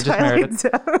 The Burgess Twilight Meredith.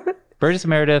 Zone. Burgess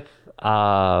Meredith.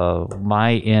 My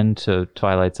into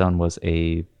Twilight Zone was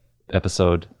a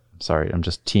episode. Sorry, I'm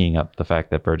just teeing up the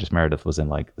fact that Burgess Meredith was in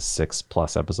like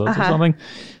 6+ episodes or something.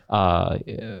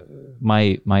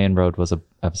 My inroad was a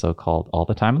episode called All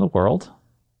the Time in the World,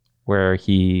 where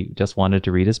he just wanted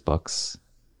to read his books.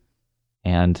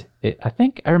 And I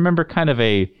think I remember kind of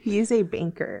He is a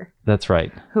banker that's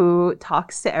right. who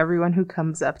talks to everyone who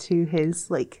comes up to his,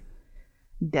 like,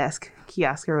 desk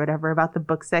kiosk or whatever about the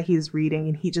books that he's reading,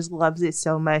 and he just loves it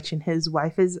so much, and his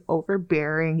wife is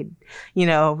overbearing and, you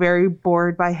know, very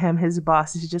bored by him. His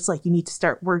boss is just like, you need to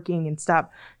start working and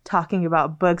stop talking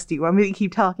about books. Do you want me to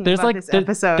keep talking about this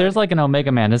episode? There's like an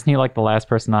Omega Man. Isn't he like the last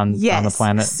person on the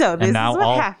planet? So this and now is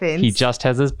what happens. He just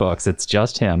has his books. It's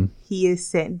just him. He is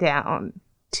sent down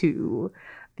to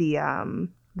the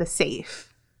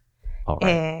safe. All right.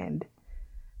 And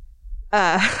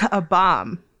a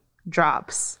bomb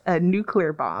drops, a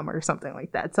nuclear bomb or something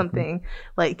like that. Something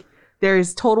like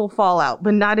there's total fallout,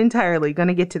 but not entirely.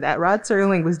 Gonna get to that. Rod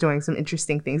Serling was doing some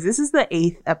interesting things. This is the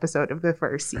 8th episode of the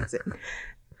first season.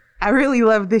 I really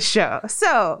love this show.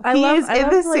 So I he love, is in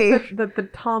the safe. The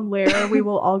Tom Lehrer, we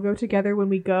will all go together when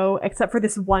we go, except for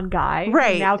this one guy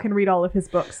Right. who now can read all of his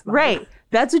books. Right.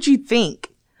 That's what you think.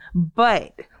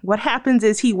 But what happens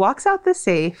is he walks out the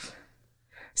safe,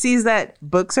 sees that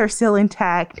books are still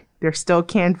intact. There's still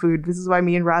canned food. This is why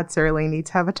me and Rod Serling need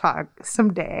to have a talk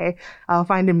someday. I'll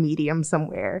find a medium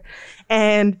somewhere.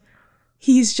 And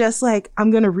he's just like, I'm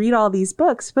going to read all these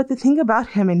books. But the thing about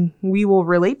him, and we will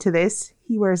relate to this,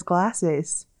 he wears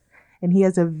glasses. And he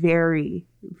has a very,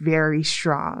 very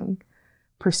strong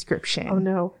prescription. Oh,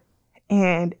 no.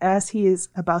 And as he is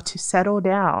about to settle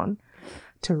down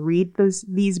to read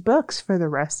these books for the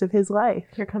rest of his life,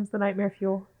 Here comes the nightmare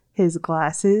fuel. his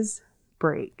glasses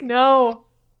break. No.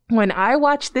 When I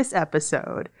watched this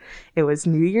episode, it was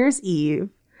New Year's Eve.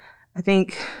 I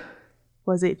think,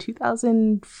 was it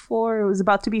 2004? It was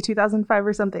about to be 2005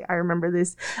 or something. I remember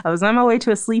this. I was on my way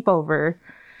to a sleepover,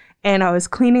 and I was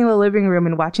cleaning the living room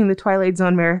and watching the Twilight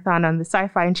Zone marathon on the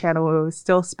Sci-Fi channel. It was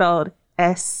still spelled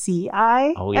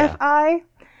SCIFI. Oh, yeah.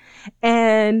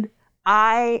 And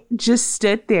I just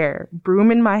stood there,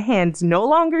 broom in my hands, no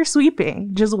longer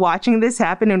sweeping, just watching this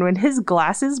happen. And when his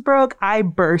glasses broke, I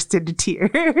burst into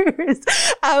tears.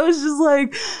 I was just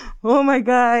like, oh my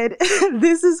God,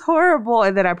 this is horrible.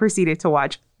 And then I proceeded to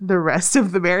watch the rest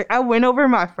of the marathon. I went over to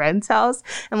my friend's house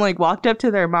and like walked up to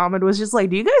their mom and was just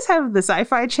like, do you guys have the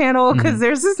Sci-Fi channel? Because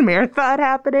there's this marathon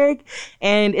happening.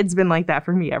 And it's been like that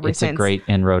for me ever since. It's a great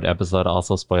inroad episode.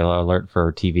 Also, spoiler alert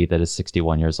for TV that is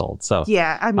 61 years old. So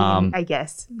yeah, I mean, I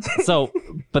guess.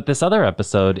 But this other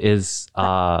episode is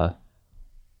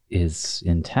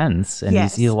intense, and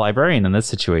Yes. he's a librarian in this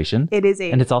situation. It is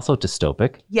and it's also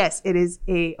dystopic. Yes, it is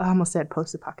I almost said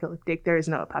post-apocalyptic. There is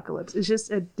no apocalypse. It's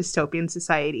just a dystopian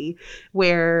society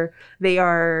where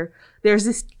there's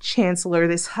this chancellor,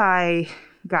 this high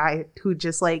guy who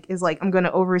just like is like, I'm going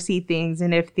to oversee things.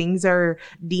 And if things are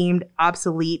deemed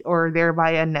obsolete or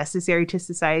thereby unnecessary to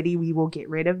society, we will get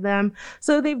rid of them.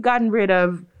 So they've gotten rid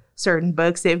of certain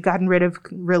books. They've gotten rid of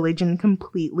religion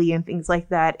completely and things like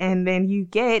that. And then you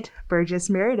get Burgess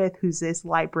Meredith, who's this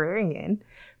librarian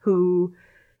who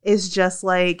is just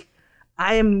like,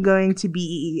 I am going to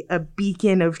be a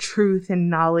beacon of truth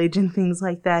and knowledge and things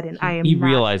like that. And He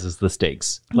realizes the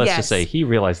stakes. Let's Yes. just say he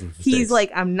realizes the stakes. He's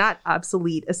like, I'm not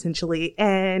obsolete, essentially.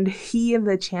 And he and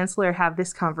the chancellor have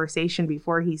this conversation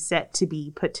before he's set to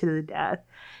be put to the death.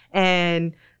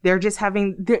 And there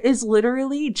is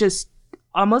literally just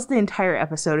almost the entire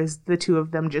episode is the two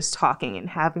of them just talking and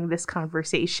having this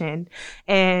conversation.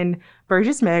 And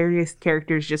Burgess Meredith's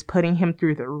character is just putting him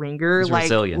through the ringer, He's like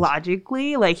resilient.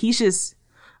 logically. Like he's just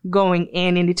going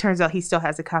in, and it turns out he still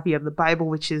has a copy of the Bible,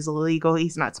 which is illegal.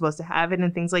 He's not supposed to have it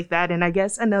and things like that. And I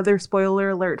guess another spoiler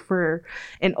alert for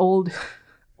an old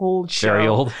show. Very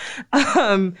old.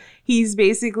 He's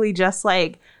basically just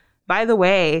like, by the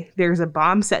way, there's a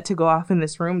bomb set to go off in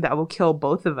this room that will kill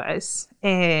both of us.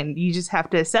 And you just have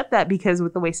to accept that, because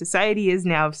with the way society is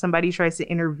now, if somebody tries to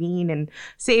intervene and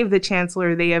save the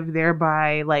chancellor, they have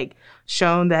thereby like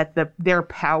shown that their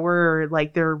power, or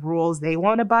like their rules, they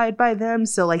won't abide by them.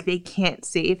 So like they can't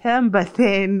save him. But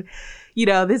then, you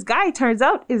know, this guy turns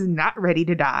out is not ready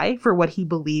to die for what he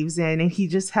believes in. And he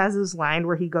just has this line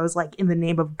where he goes like, in the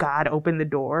name of God, open the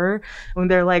door. When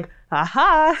they're like,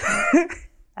 aha.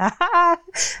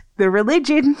 The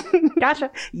religion.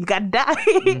 Gotcha. You gotta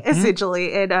die,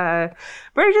 essentially. And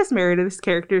Burgess Meredith's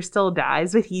character still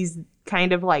dies, but he's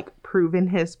kind of like proven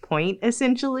his point,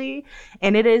 essentially.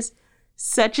 And it is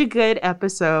such a good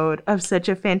episode of such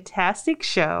a fantastic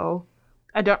show.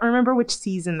 I don't remember which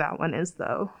season that one is,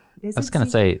 though. I was going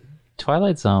to say,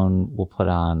 Twilight Zone will put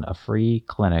on a free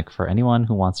clinic for anyone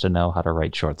who wants to know how to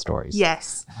write short stories.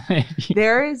 Yes.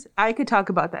 I could talk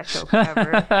about that show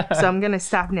forever, so I'm going to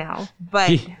stop now.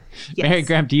 But yes. Mary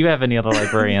Graham, do you have any other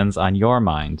librarians on your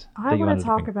mind? I want to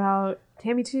talk about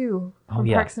Tammy 2 from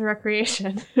Parks and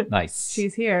Recreation. Nice.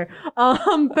 She's here.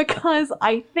 Because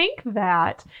I think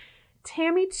that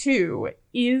Tammy 2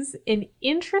 is an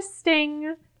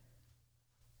interesting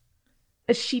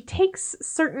she takes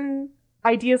certain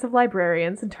ideas of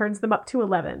librarians and turns them up to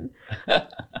 11.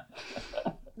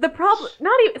 The problem,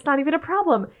 it's not even a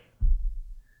problem.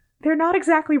 They're not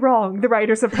exactly wrong, the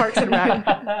writers of Parks and Rec.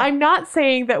 I'm not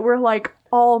saying that we're like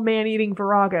all man-eating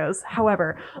viragos.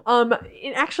 However,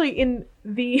 in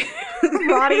the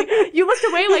Roddy, you looked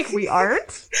away like we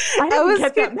aren't. I didn't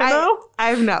get that memo. I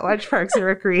have not watched Parks and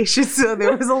Recreation, so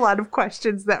there was a lot of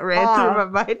questions that ran through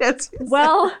my mind.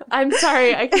 Well, I'm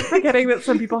sorry. I keep forgetting that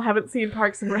some people haven't seen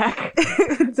Parks and Rec.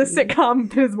 The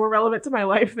sitcom that is more relevant to my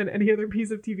life than any other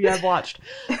piece of TV I've watched.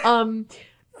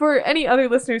 For any other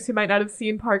listeners who might not have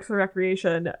seen Parks and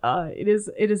Recreation, it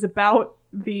is about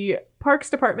the Parks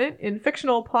Department in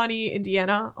fictional Pawnee,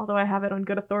 Indiana, although I have it on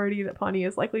good authority that Pawnee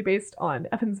is likely based on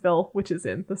Evansville, which is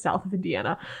in the south of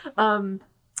Indiana.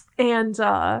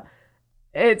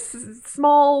 It's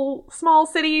small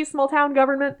city, small town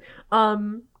government.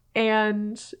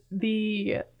 And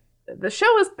the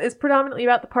show is predominantly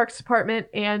about the Parks Department,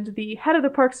 and the head of the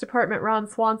Parks Department, Ron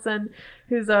Swanson,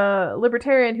 who's a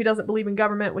libertarian who doesn't believe in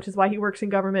government, which is why he works in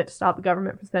government to stop the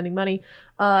government from spending money,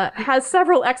 has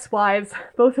several ex-wives,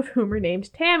 both of whom are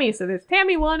named Tammy. So there's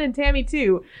Tammy 1 and Tammy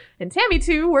 2. And Tammy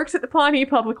 2 works at the Pawnee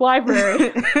Public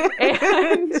Library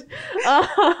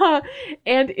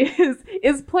and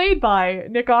is played by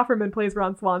Nick Offerman plays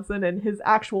Ron Swanson, and his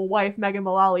actual wife, Megan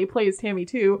Mullally, plays Tammy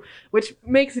 2, which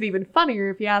makes it even funnier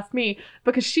if you ask me,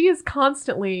 because she is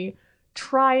constantly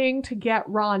trying to get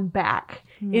Ron back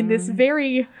in this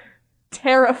very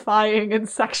terrifying and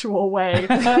sexual way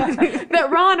that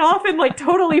Ron often like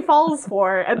totally falls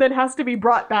for and then has to be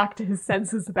brought back to his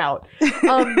senses about.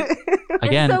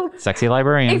 Again, sexy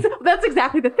librarian. That's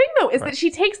exactly the thing, though, is that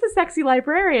she takes the sexy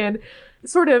librarian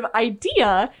sort of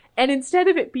idea, and instead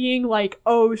of it being like,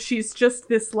 oh, she's just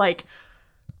this like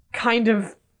kind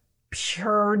of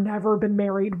pure, never been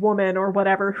married woman or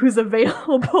whatever who's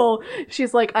available,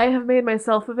 she's like, I have made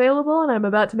myself available and I'm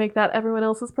about to make that everyone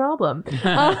else's problem. But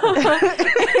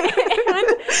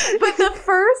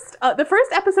the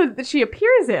first episode that she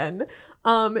appears in,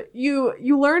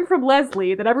 you learn from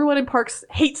Leslie that everyone in Parks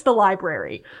hates the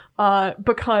library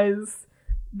because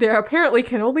there apparently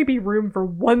can only be room for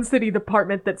one city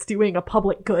department that's doing a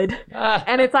public good.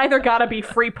 And it's either gotta be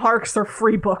free parks or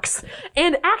free books.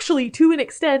 And actually, to an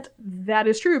extent, that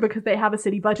is true because they have a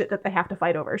city budget that they have to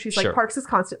fight over. She's like, Parks is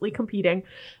constantly competing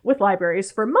with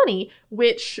libraries for money,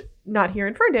 which, not here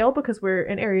in Ferndale because we're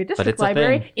an area district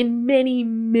library, in many,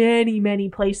 many, many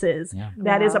places,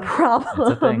 that is a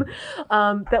problem.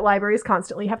 That libraries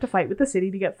constantly have to fight with the city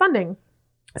to get funding.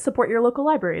 Support your local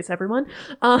libraries, everyone.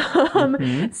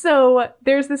 So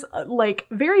there's this like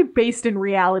very based in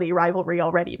reality rivalry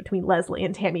already between Leslie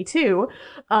and Tammy 2.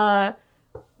 And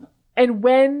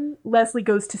when Leslie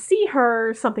goes to see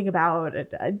her, something about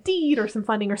a deed or some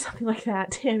funding or something like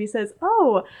that, Tammy says,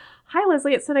 oh, hi,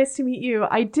 Leslie, it's so nice to meet you.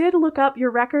 I did look up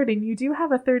your record and you do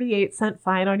have a 38-cent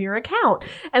fine on your account.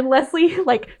 And Leslie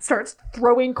like starts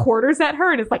throwing quarters at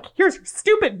her and is like, here's your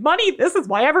stupid money. This is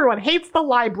why everyone hates the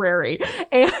library.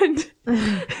 And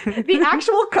the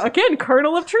actual, again,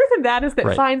 kernel of truth in that is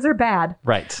that fines are bad.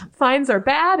 Right. Fines are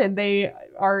bad and they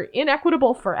are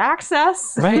inequitable for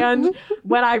access. Right. And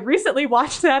when I recently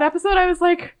watched that episode, I was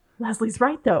like, Leslie's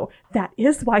right, though. That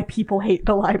is why people hate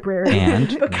the library.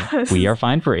 And we are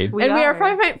fine-free. We are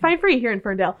fine-free here in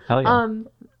Ferndale. Hell yeah.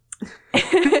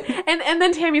 And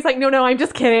then Tammy's like, no, I'm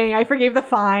just kidding. I forgave the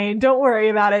fine. Don't worry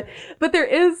about it. But there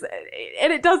is,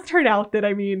 and it does turn out that,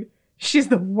 I mean, she's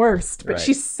the worst, but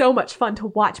she's so much fun to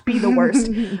watch be the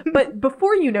worst. But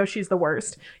before you know she's the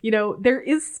worst, you know, there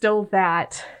is still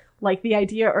that, like, the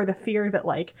idea or the fear that,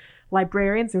 like,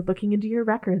 librarians are looking into your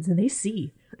records and they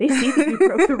see that you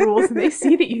broke the rules and they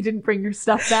see that you didn't bring your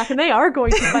stuff back and they are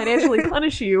going to financially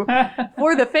punish you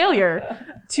for the failure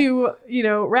to, you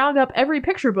know, round up every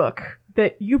picture book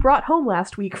that you brought home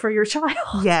last week for your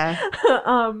child. Yeah.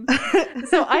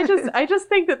 So I just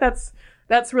think that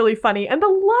that's really funny. And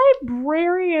the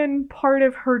librarian part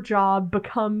of her job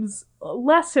becomes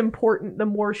less important the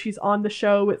more she's on the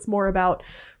show. It's more about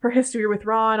her history with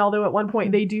Ron, although at one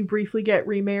point they do briefly get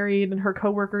remarried and her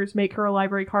coworkers make her a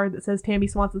library card that says Tammy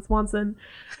Swanson.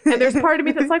 And there's part of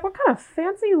me that's like, what kind of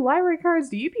fancy library cards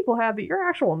do you people have that your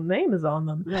actual name is on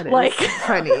them? That like, is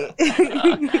funny.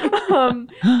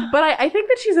 But I think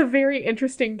that she's a very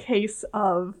interesting case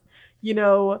of, you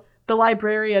know, the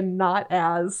librarian not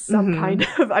as some kind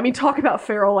of, I mean, talk about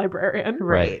feral librarian.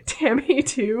 Right. Tammy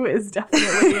 2 is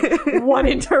definitely one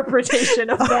interpretation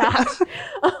of that.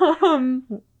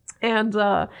 And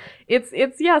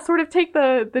it's sort of take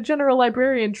the general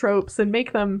librarian tropes and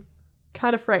make them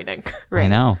kind of frightening. I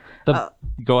know.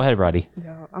 Go ahead, Roddy.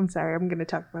 No, I'm sorry. I'm going to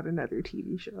talk about another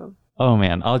TV show. Oh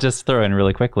man, I'll just throw in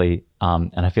really quickly.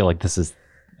 And I feel like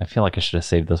I should have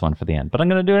saved this one for the end, but I'm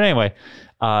going to do it anyway.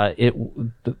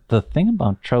 The thing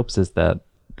about tropes is that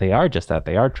they are just that.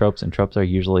 They are tropes, and tropes are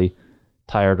usually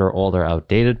tired or old or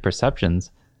outdated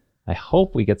perceptions. I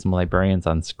hope we get some librarians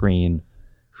on screen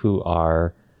who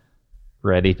are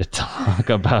ready to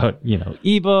talk about,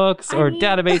 ebooks or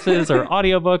databases or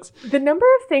audiobooks. The number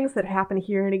of things that happen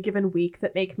here in a given week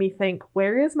that make me think,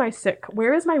 where is my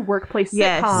workplace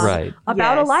sitcom Right.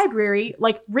 about a library,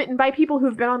 like written by people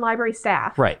who've been on library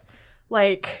staff? Right.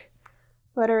 Like,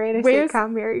 What a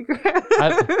sitcom, Mary Graham.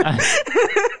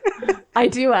 I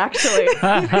do, actually.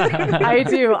 I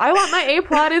do. I want my A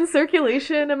plot in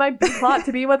circulation and my B plot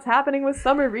to be what's happening with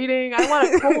summer reading. I want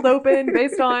it cold open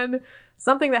based on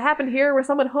something that happened here where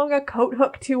someone hung a coat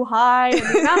hook too high, and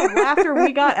the amount of laughter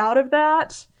we got out of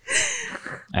that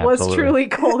was truly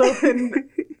cold open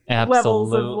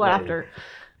levels of laughter.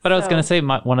 But I was going to say,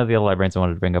 one of the other librarians I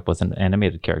wanted to bring up was an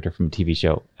animated character from a TV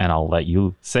show, and I'll let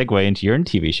you segue into your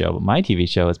TV show. But my TV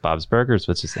show is Bob's Burgers,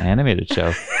 which is an animated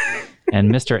show. And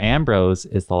Mr. Ambrose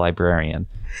is the librarian.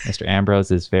 Mr.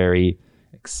 Ambrose is very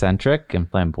eccentric and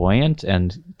flamboyant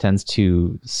and tends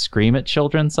to scream at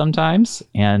children sometimes,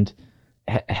 and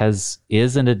is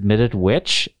an admitted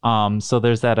witch. So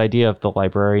there's that idea of the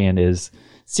librarian is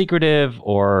secretive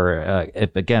or,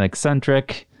 again,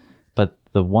 eccentric. But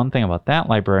the one thing about that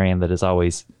librarian that is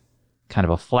always kind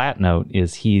of a flat note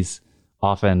is he's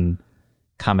often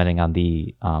commenting on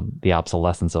the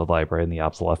obsolescence of the library and the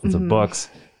obsolescence of books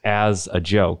as a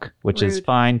joke, which is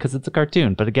fine because it's a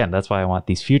cartoon. But again, that's why I want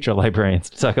these future librarians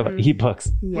to talk about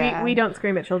ebooks. Yeah. We don't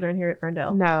scream at children here at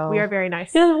Ferndale. No. We are very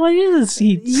nice. Yeah, well,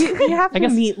 You have to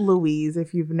meet Louise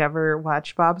if you've never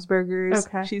watched Bob's Burgers.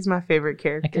 Okay. She's my favorite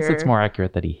character. I guess it's more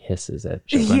accurate that he hisses at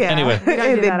children. Yeah. Anyway, We don't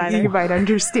do And that then either. you might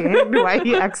understand why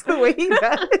he acts the way he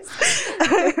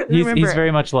does. he's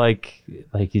very much like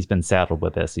he's been saddled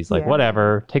with this. He's like, Yeah.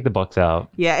 whatever, take the books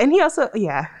out. Yeah, and he also,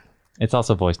 It's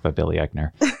also voiced by Billy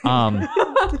Eichner.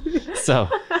 So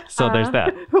there's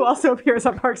that. Who also appears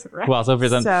on Parks and Rec. Who also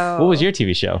appears on? What was your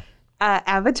TV show?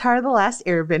 Avatar: The Last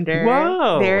Airbender.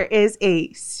 Whoa. There is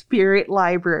a spirit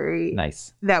library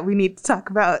Nice. that we need to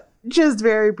talk about just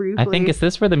very briefly. I think, is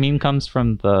this where the meme comes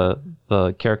from?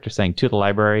 The character saying "to the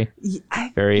library"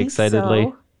 I very think excitedly.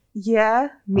 so. Yeah,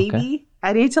 maybe. Okay.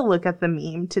 I need to look at the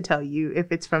meme to tell you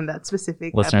if it's from that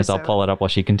specific Listeners, episode. I'll pull it up while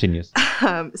she continues.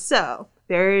 So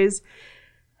there's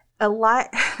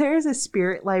a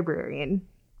spirit librarian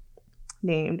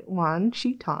named Wan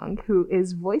Shitong who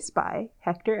is voiced by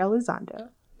Hector Elizondo.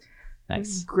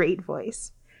 Nice. Great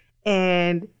voice.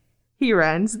 And he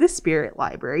runs the spirit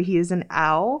library. He is an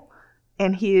owl,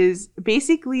 and he has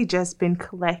basically just been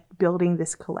building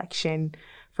this collection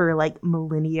for like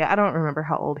millennia. I don't remember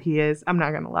how old he is. I'm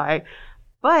not going to lie.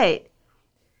 But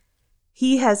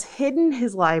he has hidden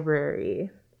his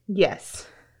library. Yes,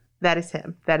 that is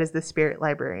him. That is the spirit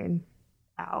librarian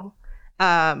owl.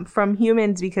 From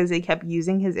humans, because they kept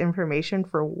using his information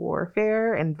for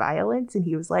warfare and violence. And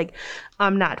he was like,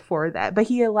 I'm not for that. But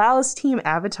he allows Team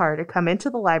Avatar to come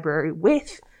into the library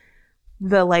with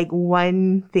the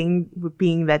one thing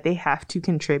being that they have to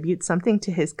contribute something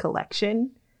to his collection,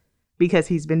 because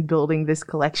he's been building this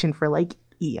collection for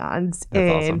eons. That's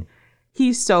and awesome.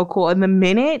 He's so cool. And the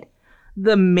minute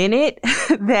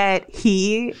that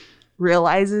he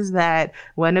realizes that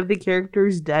one of the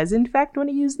characters does in fact want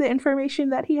to use the information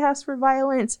that he has for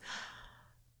violence,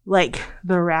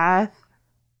 the wrath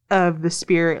of the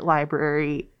spirit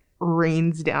library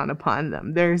rains down upon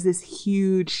them. There's this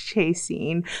huge chase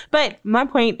scene. But my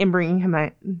point in bringing him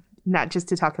out, not just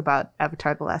to talk about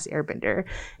Avatar: The Last Airbender,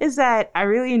 is that I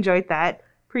really enjoyed that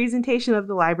presentation of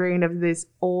the librarian, of this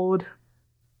old,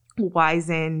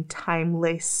 wizened,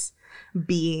 timeless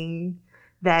being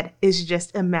that is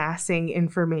just amassing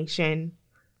information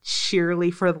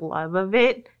sheerly for the love of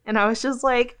it. And I was just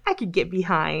like, I could get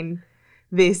behind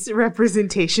this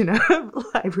representation of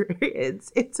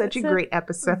librarians. It's such a great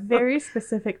episode. Very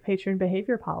specific patron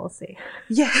behavior policy.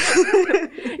 Yeah.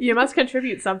 You must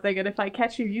contribute something, and if I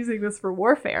catch you using this for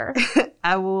warfare,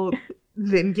 I will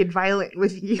then get violent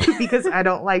with you because I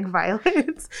don't like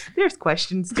violence. There's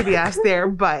questions to be asked there,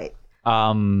 but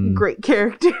great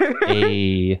character.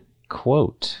 A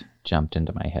quote jumped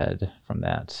into my head from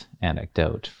that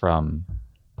anecdote from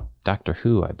Doctor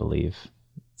Who, I believe,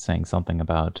 saying something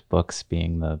about books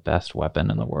being the best weapon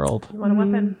in the world. you want a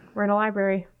weapon? We're in a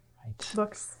library. Right.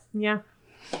 Books. Yeah.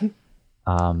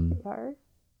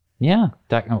 Yeah.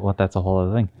 Well, that's a whole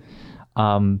other thing.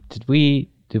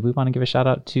 did we want to give a shout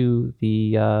out to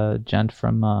the gent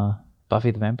from Buffy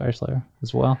the Vampire Slayer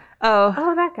as well? Oh,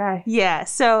 that guy. yeah.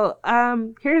 So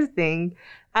here's the thing.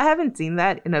 I haven't seen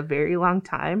that in a very long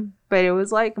time, but it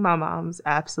was like my mom's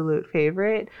absolute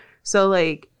favorite. So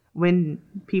like when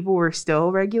people were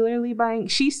still regularly buying,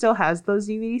 she still has those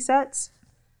DVD sets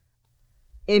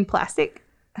in plastic.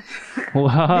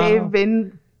 Wow. They've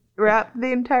been wrapped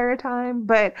the entire time.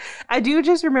 But I do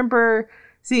just remember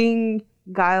seeing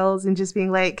Giles and just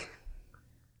being like,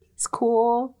 it's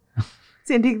cool.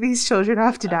 Sending these children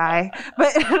off to die.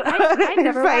 But I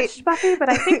never watched Buffy, but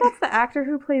I think that's the actor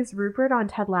who plays Rupert on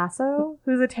Ted Lasso,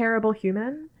 who's a terrible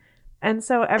human. And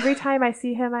so every time I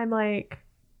see him, I'm like,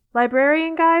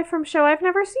 librarian guy from show I've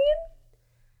never seen?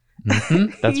 Mm-hmm.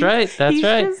 That's right. He's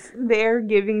just there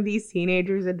giving these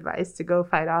teenagers advice to go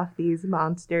fight off these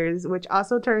monsters, which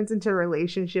also turns into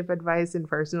relationship advice and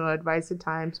personal advice at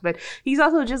times. But he's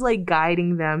also just like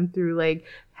guiding them through like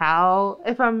how,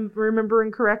 if I'm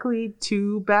remembering correctly,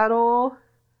 to battle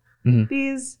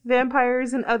these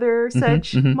vampires and other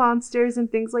such monsters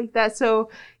and things like that.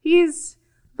 So he's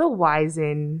the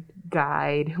wizened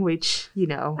guide, which, you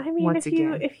know, I mean, once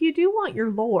again, if you do want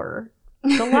your lore,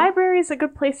 the library is a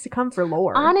good place to come for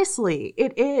lore. Honestly,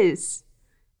 it is.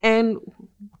 And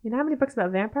you know how many books about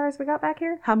vampires we got back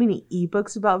here? how many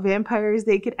ebooks about vampires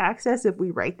they could access if we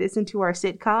write this into our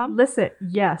sitcom? Listen,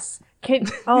 yes.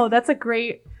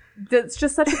 That's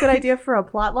just such a good idea for a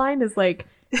plot line, is like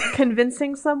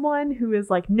convincing someone who is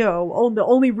like, no, the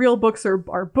only real books are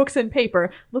books in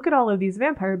paper. Look at all of these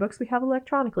vampire books we have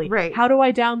electronically. Right. How do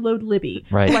I download Libby?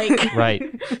 Right. Like,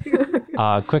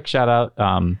 Right. Quick shout out,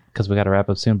 because we got to wrap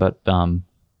up soon, but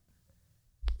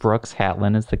Brooks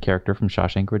Hatlin is the character from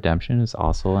Shawshank Redemption, who's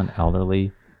also an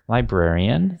elderly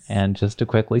librarian. And just to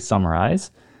quickly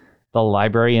summarize, the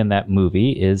library in that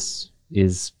movie is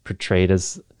portrayed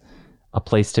as a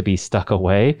place to be stuck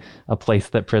away, a place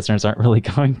that prisoners aren't really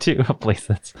going to, a place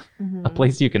that's a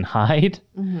place you can hide,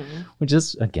 which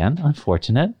is, again,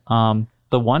 unfortunate.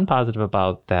 The one positive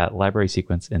about that library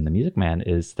sequence in The Music Man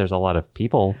is there's a lot of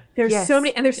people. There's Yes. so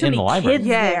many, and there's so In the many library. kids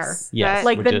Yes. there. Yes,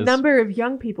 Like which the is- number of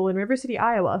young people in River City,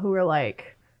 Iowa, who are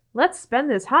like, let's spend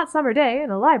this hot summer day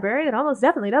in a library that almost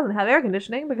definitely doesn't have air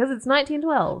conditioning because it's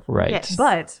 1912. Right. Yes.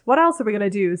 But what else are we going to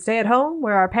do? Stay at home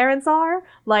where our parents are?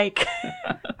 Like,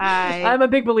 I'm a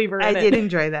big believer in I it. did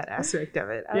enjoy that aspect of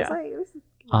it. I was Yeah. like, this is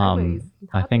libraries.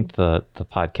 I think the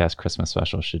podcast Christmas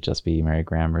special should just be Mary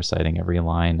Graham reciting every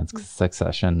line in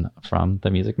succession from The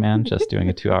Music Man, just doing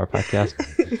a 2-hour podcast.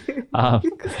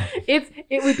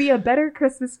 It would be a better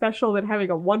Christmas special than having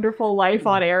A Wonderful Life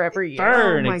on air every year.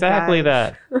 Burn, Oh my exactly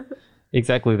gosh. that.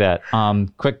 Exactly that.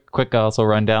 Quick also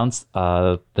rundowns.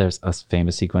 There's a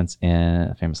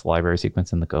famous library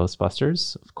sequence in the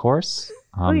Ghostbusters, of course.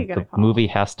 Who you gonna The call? movie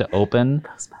has to open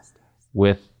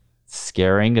with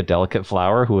scaring a delicate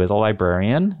flower who is a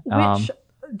librarian. Which,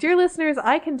 dear listeners,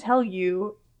 I can tell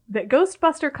you that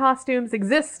Ghostbuster costumes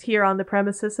exist here on the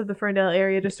premises of the Ferndale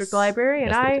Area District Library,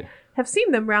 and Yes, they I do. have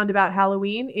seen them round about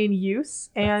Halloween in use,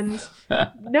 and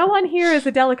no one here is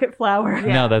a delicate flower.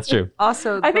 No, that's true.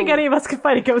 Also, I think any of us could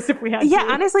fight a ghost if we had yeah,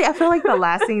 to. honestly, I feel like the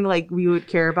last thing like we would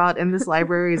care about in this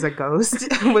library is a ghost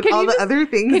with Can all you the just- other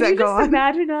things Can that you go just on.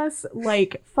 imagine us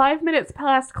like 5 minutes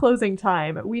past closing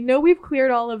time? We know we've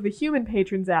cleared all of the human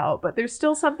patrons out, but there's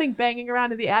still something banging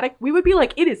around in the attic. We would be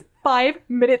like, it is 5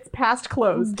 minutes past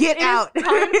close. Get It is out.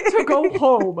 time to go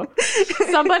home.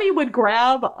 Somebody would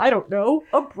grab, I don't know,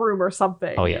 a broom or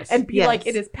something. Oh, yes. And be Yes. like,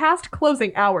 it is past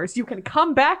closing hours. You can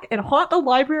come back and haunt the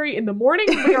library in the morning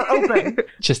when we are open.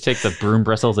 Just take the broom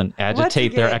bristles and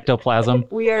agitate their again- ectoplasm.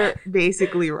 We are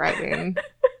basically writing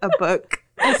a book,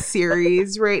 a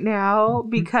series right now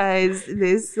because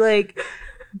this like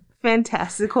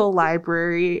fantastical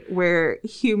library where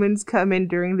humans come in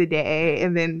during the day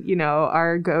and then, you know,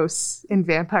 our ghosts and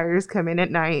vampires come in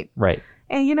at night. Right.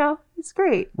 And, you know, it's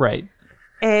great. Right.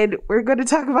 And we're going to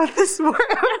talk about this more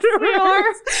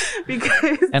afterwards.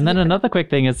 Because And then another quick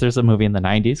thing is there's a movie in the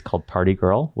 90s called Party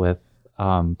Girl with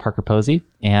Parker Posey,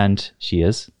 and she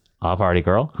is a party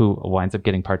girl who winds up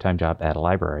getting part-time job at a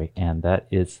library. And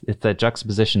it's that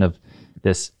juxtaposition of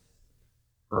this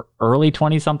early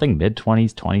 20-something,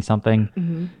 mid-20s,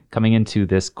 20-something, coming into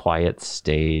this quiet,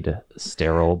 staid,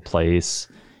 sterile place.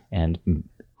 And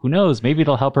who knows, maybe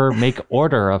it'll help her make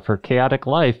order of her chaotic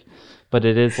life. But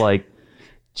it is like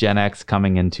Gen X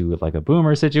coming into like a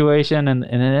boomer situation, and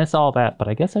it's all that. But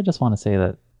I guess I just want to say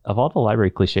that of all the library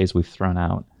cliches we've thrown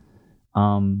out,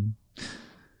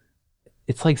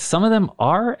 it's like some of them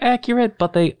are accurate,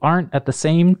 but they aren't at the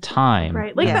same time.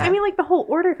 Right. Like, Yeah. I mean, like the whole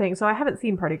order thing. So I haven't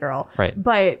seen Party Girl. Right.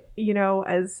 But, you know,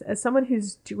 as someone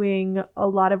who's doing a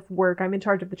lot of work, I'm in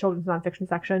charge of the children's nonfiction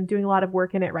section, doing a lot of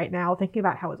work in it right now, thinking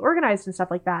about how it's organized and stuff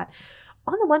like that.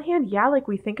 On the one hand, yeah, like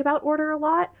we think about order a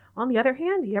lot. On the other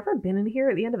hand, you ever been in here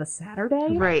at the end of a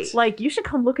Saturday? Right. Like, you should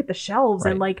come look at the shelves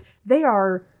Right. and like they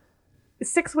are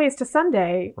 6 ways to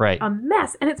Sunday, Right. a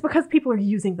mess. And it's because people are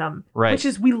using them, Right. which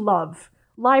is we love.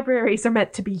 Libraries are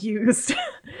meant to be used.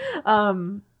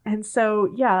 And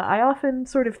so, yeah, I often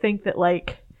sort of think that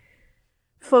like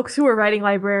folks who are writing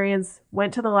librarians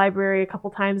went to the library a couple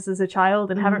times as a child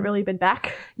and haven't really been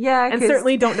back. Yeah. And 'cause-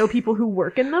 certainly don't know people who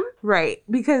work in them. Right.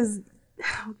 Because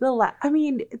I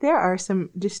mean, there are some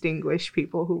distinguished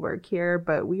people who work here,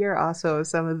 but we are also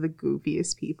some of the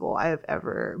goofiest people I have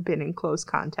ever been in close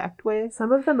contact with.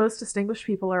 Some of the most distinguished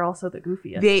people are also the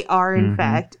goofiest. They are, in Mhm.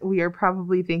 fact, we are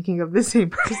probably thinking of the same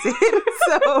person.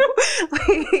 So,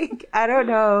 like, I don't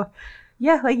know.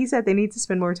 Yeah, like you said, they need to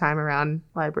spend more time around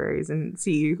libraries and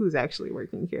see who's actually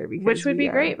working here. Because Which would we be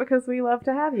are- great because we love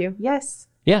to have you. Yes.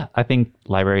 Yeah, I think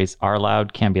libraries are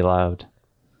loud, can be loud.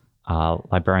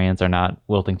 Librarians are not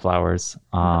wilting flowers.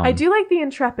 I do like the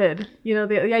intrepid, you know,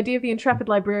 the idea of the intrepid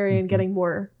librarian getting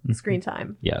more screen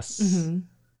time. Yes. Mm-hmm.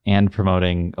 And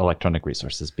promoting electronic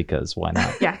resources, because why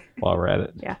not? Yeah. While we're at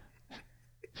it. Yeah.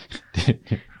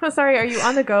 Oh, sorry, are you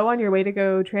on the go on your way to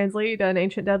go translate an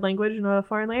ancient dead language in a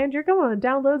foreign land? You're going to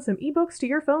download some ebooks to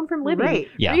your phone from Libby. Right.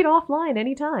 Yeah. Read offline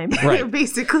anytime. Right.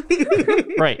 Basically.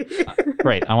 Right.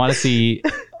 Right. I want to see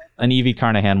an Evie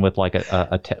Carnahan with like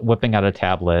whipping out a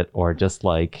tablet, or just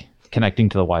like connecting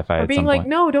to the Wi-Fi Or at being some like, point.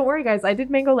 no, don't worry, guys. I did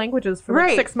Mango Languages for like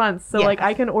Right. 6 months, so Yeah. like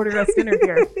I can order us dinner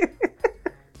here.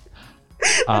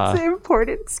 That's an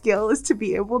important skill, is to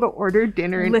be able to order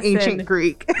dinner in Listen. ancient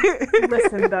Greek.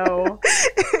 Listen, though,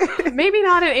 maybe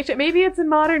not in ancient. Maybe it's in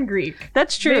modern Greek.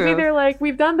 That's true. Maybe they're like,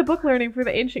 we've done the book learning for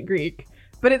the ancient Greek,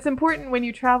 but it's important when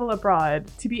you travel abroad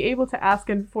to be able to ask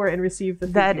for and receive the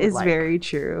food That you would is like. very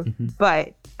true.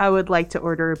 But I would like to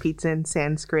order a pizza in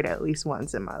Sanskrit at least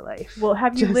once in my life. Well,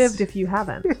 have you Just- lived if you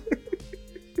haven't?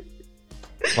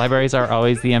 Libraries are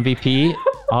always the MVP.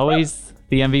 Always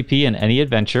the MVP in any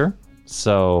adventure.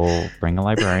 So bring a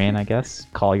librarian, I guess.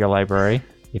 Call your library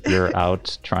if you're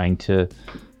out trying to,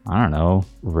 I don't know,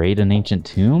 raid an ancient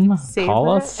tomb. Save Call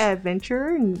an us. adventure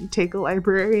and take a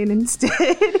librarian instead.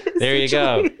 There you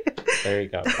go. essentially. There you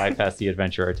go. Bypass the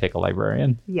adventurer, take a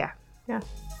librarian. Yeah. Yeah.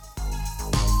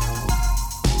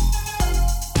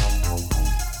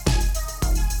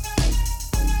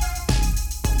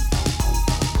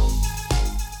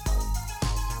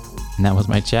 And that was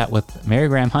my chat with Mary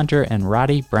Graham Hunter and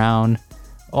Roddy Brown.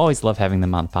 Always love having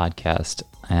them on the podcast.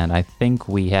 And I think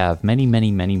we have many, many,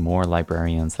 many more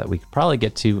librarians that we could probably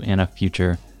get to in a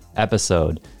future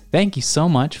episode. Thank you so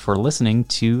much for listening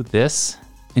to this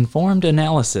informed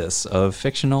analysis of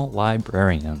fictional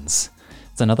librarians.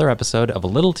 It's another episode of A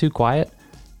Little Too Quiet,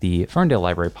 the Ferndale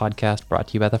Library podcast brought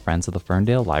to you by the Friends of the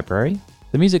Ferndale Library.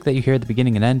 The music that you hear at the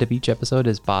beginning and end of each episode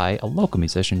is by a local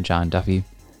musician, John Duffy.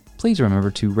 Please remember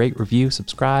to rate, review,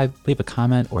 subscribe, leave a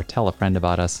comment, or tell a friend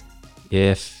about us.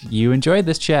 If you enjoyed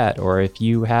this chat, or if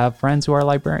you have friends who are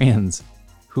librarians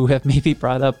who have maybe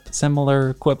brought up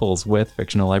similar quibbles with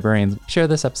fictional librarians, share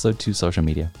this episode to social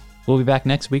media. We'll be back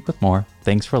next week with more.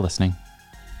 Thanks for listening.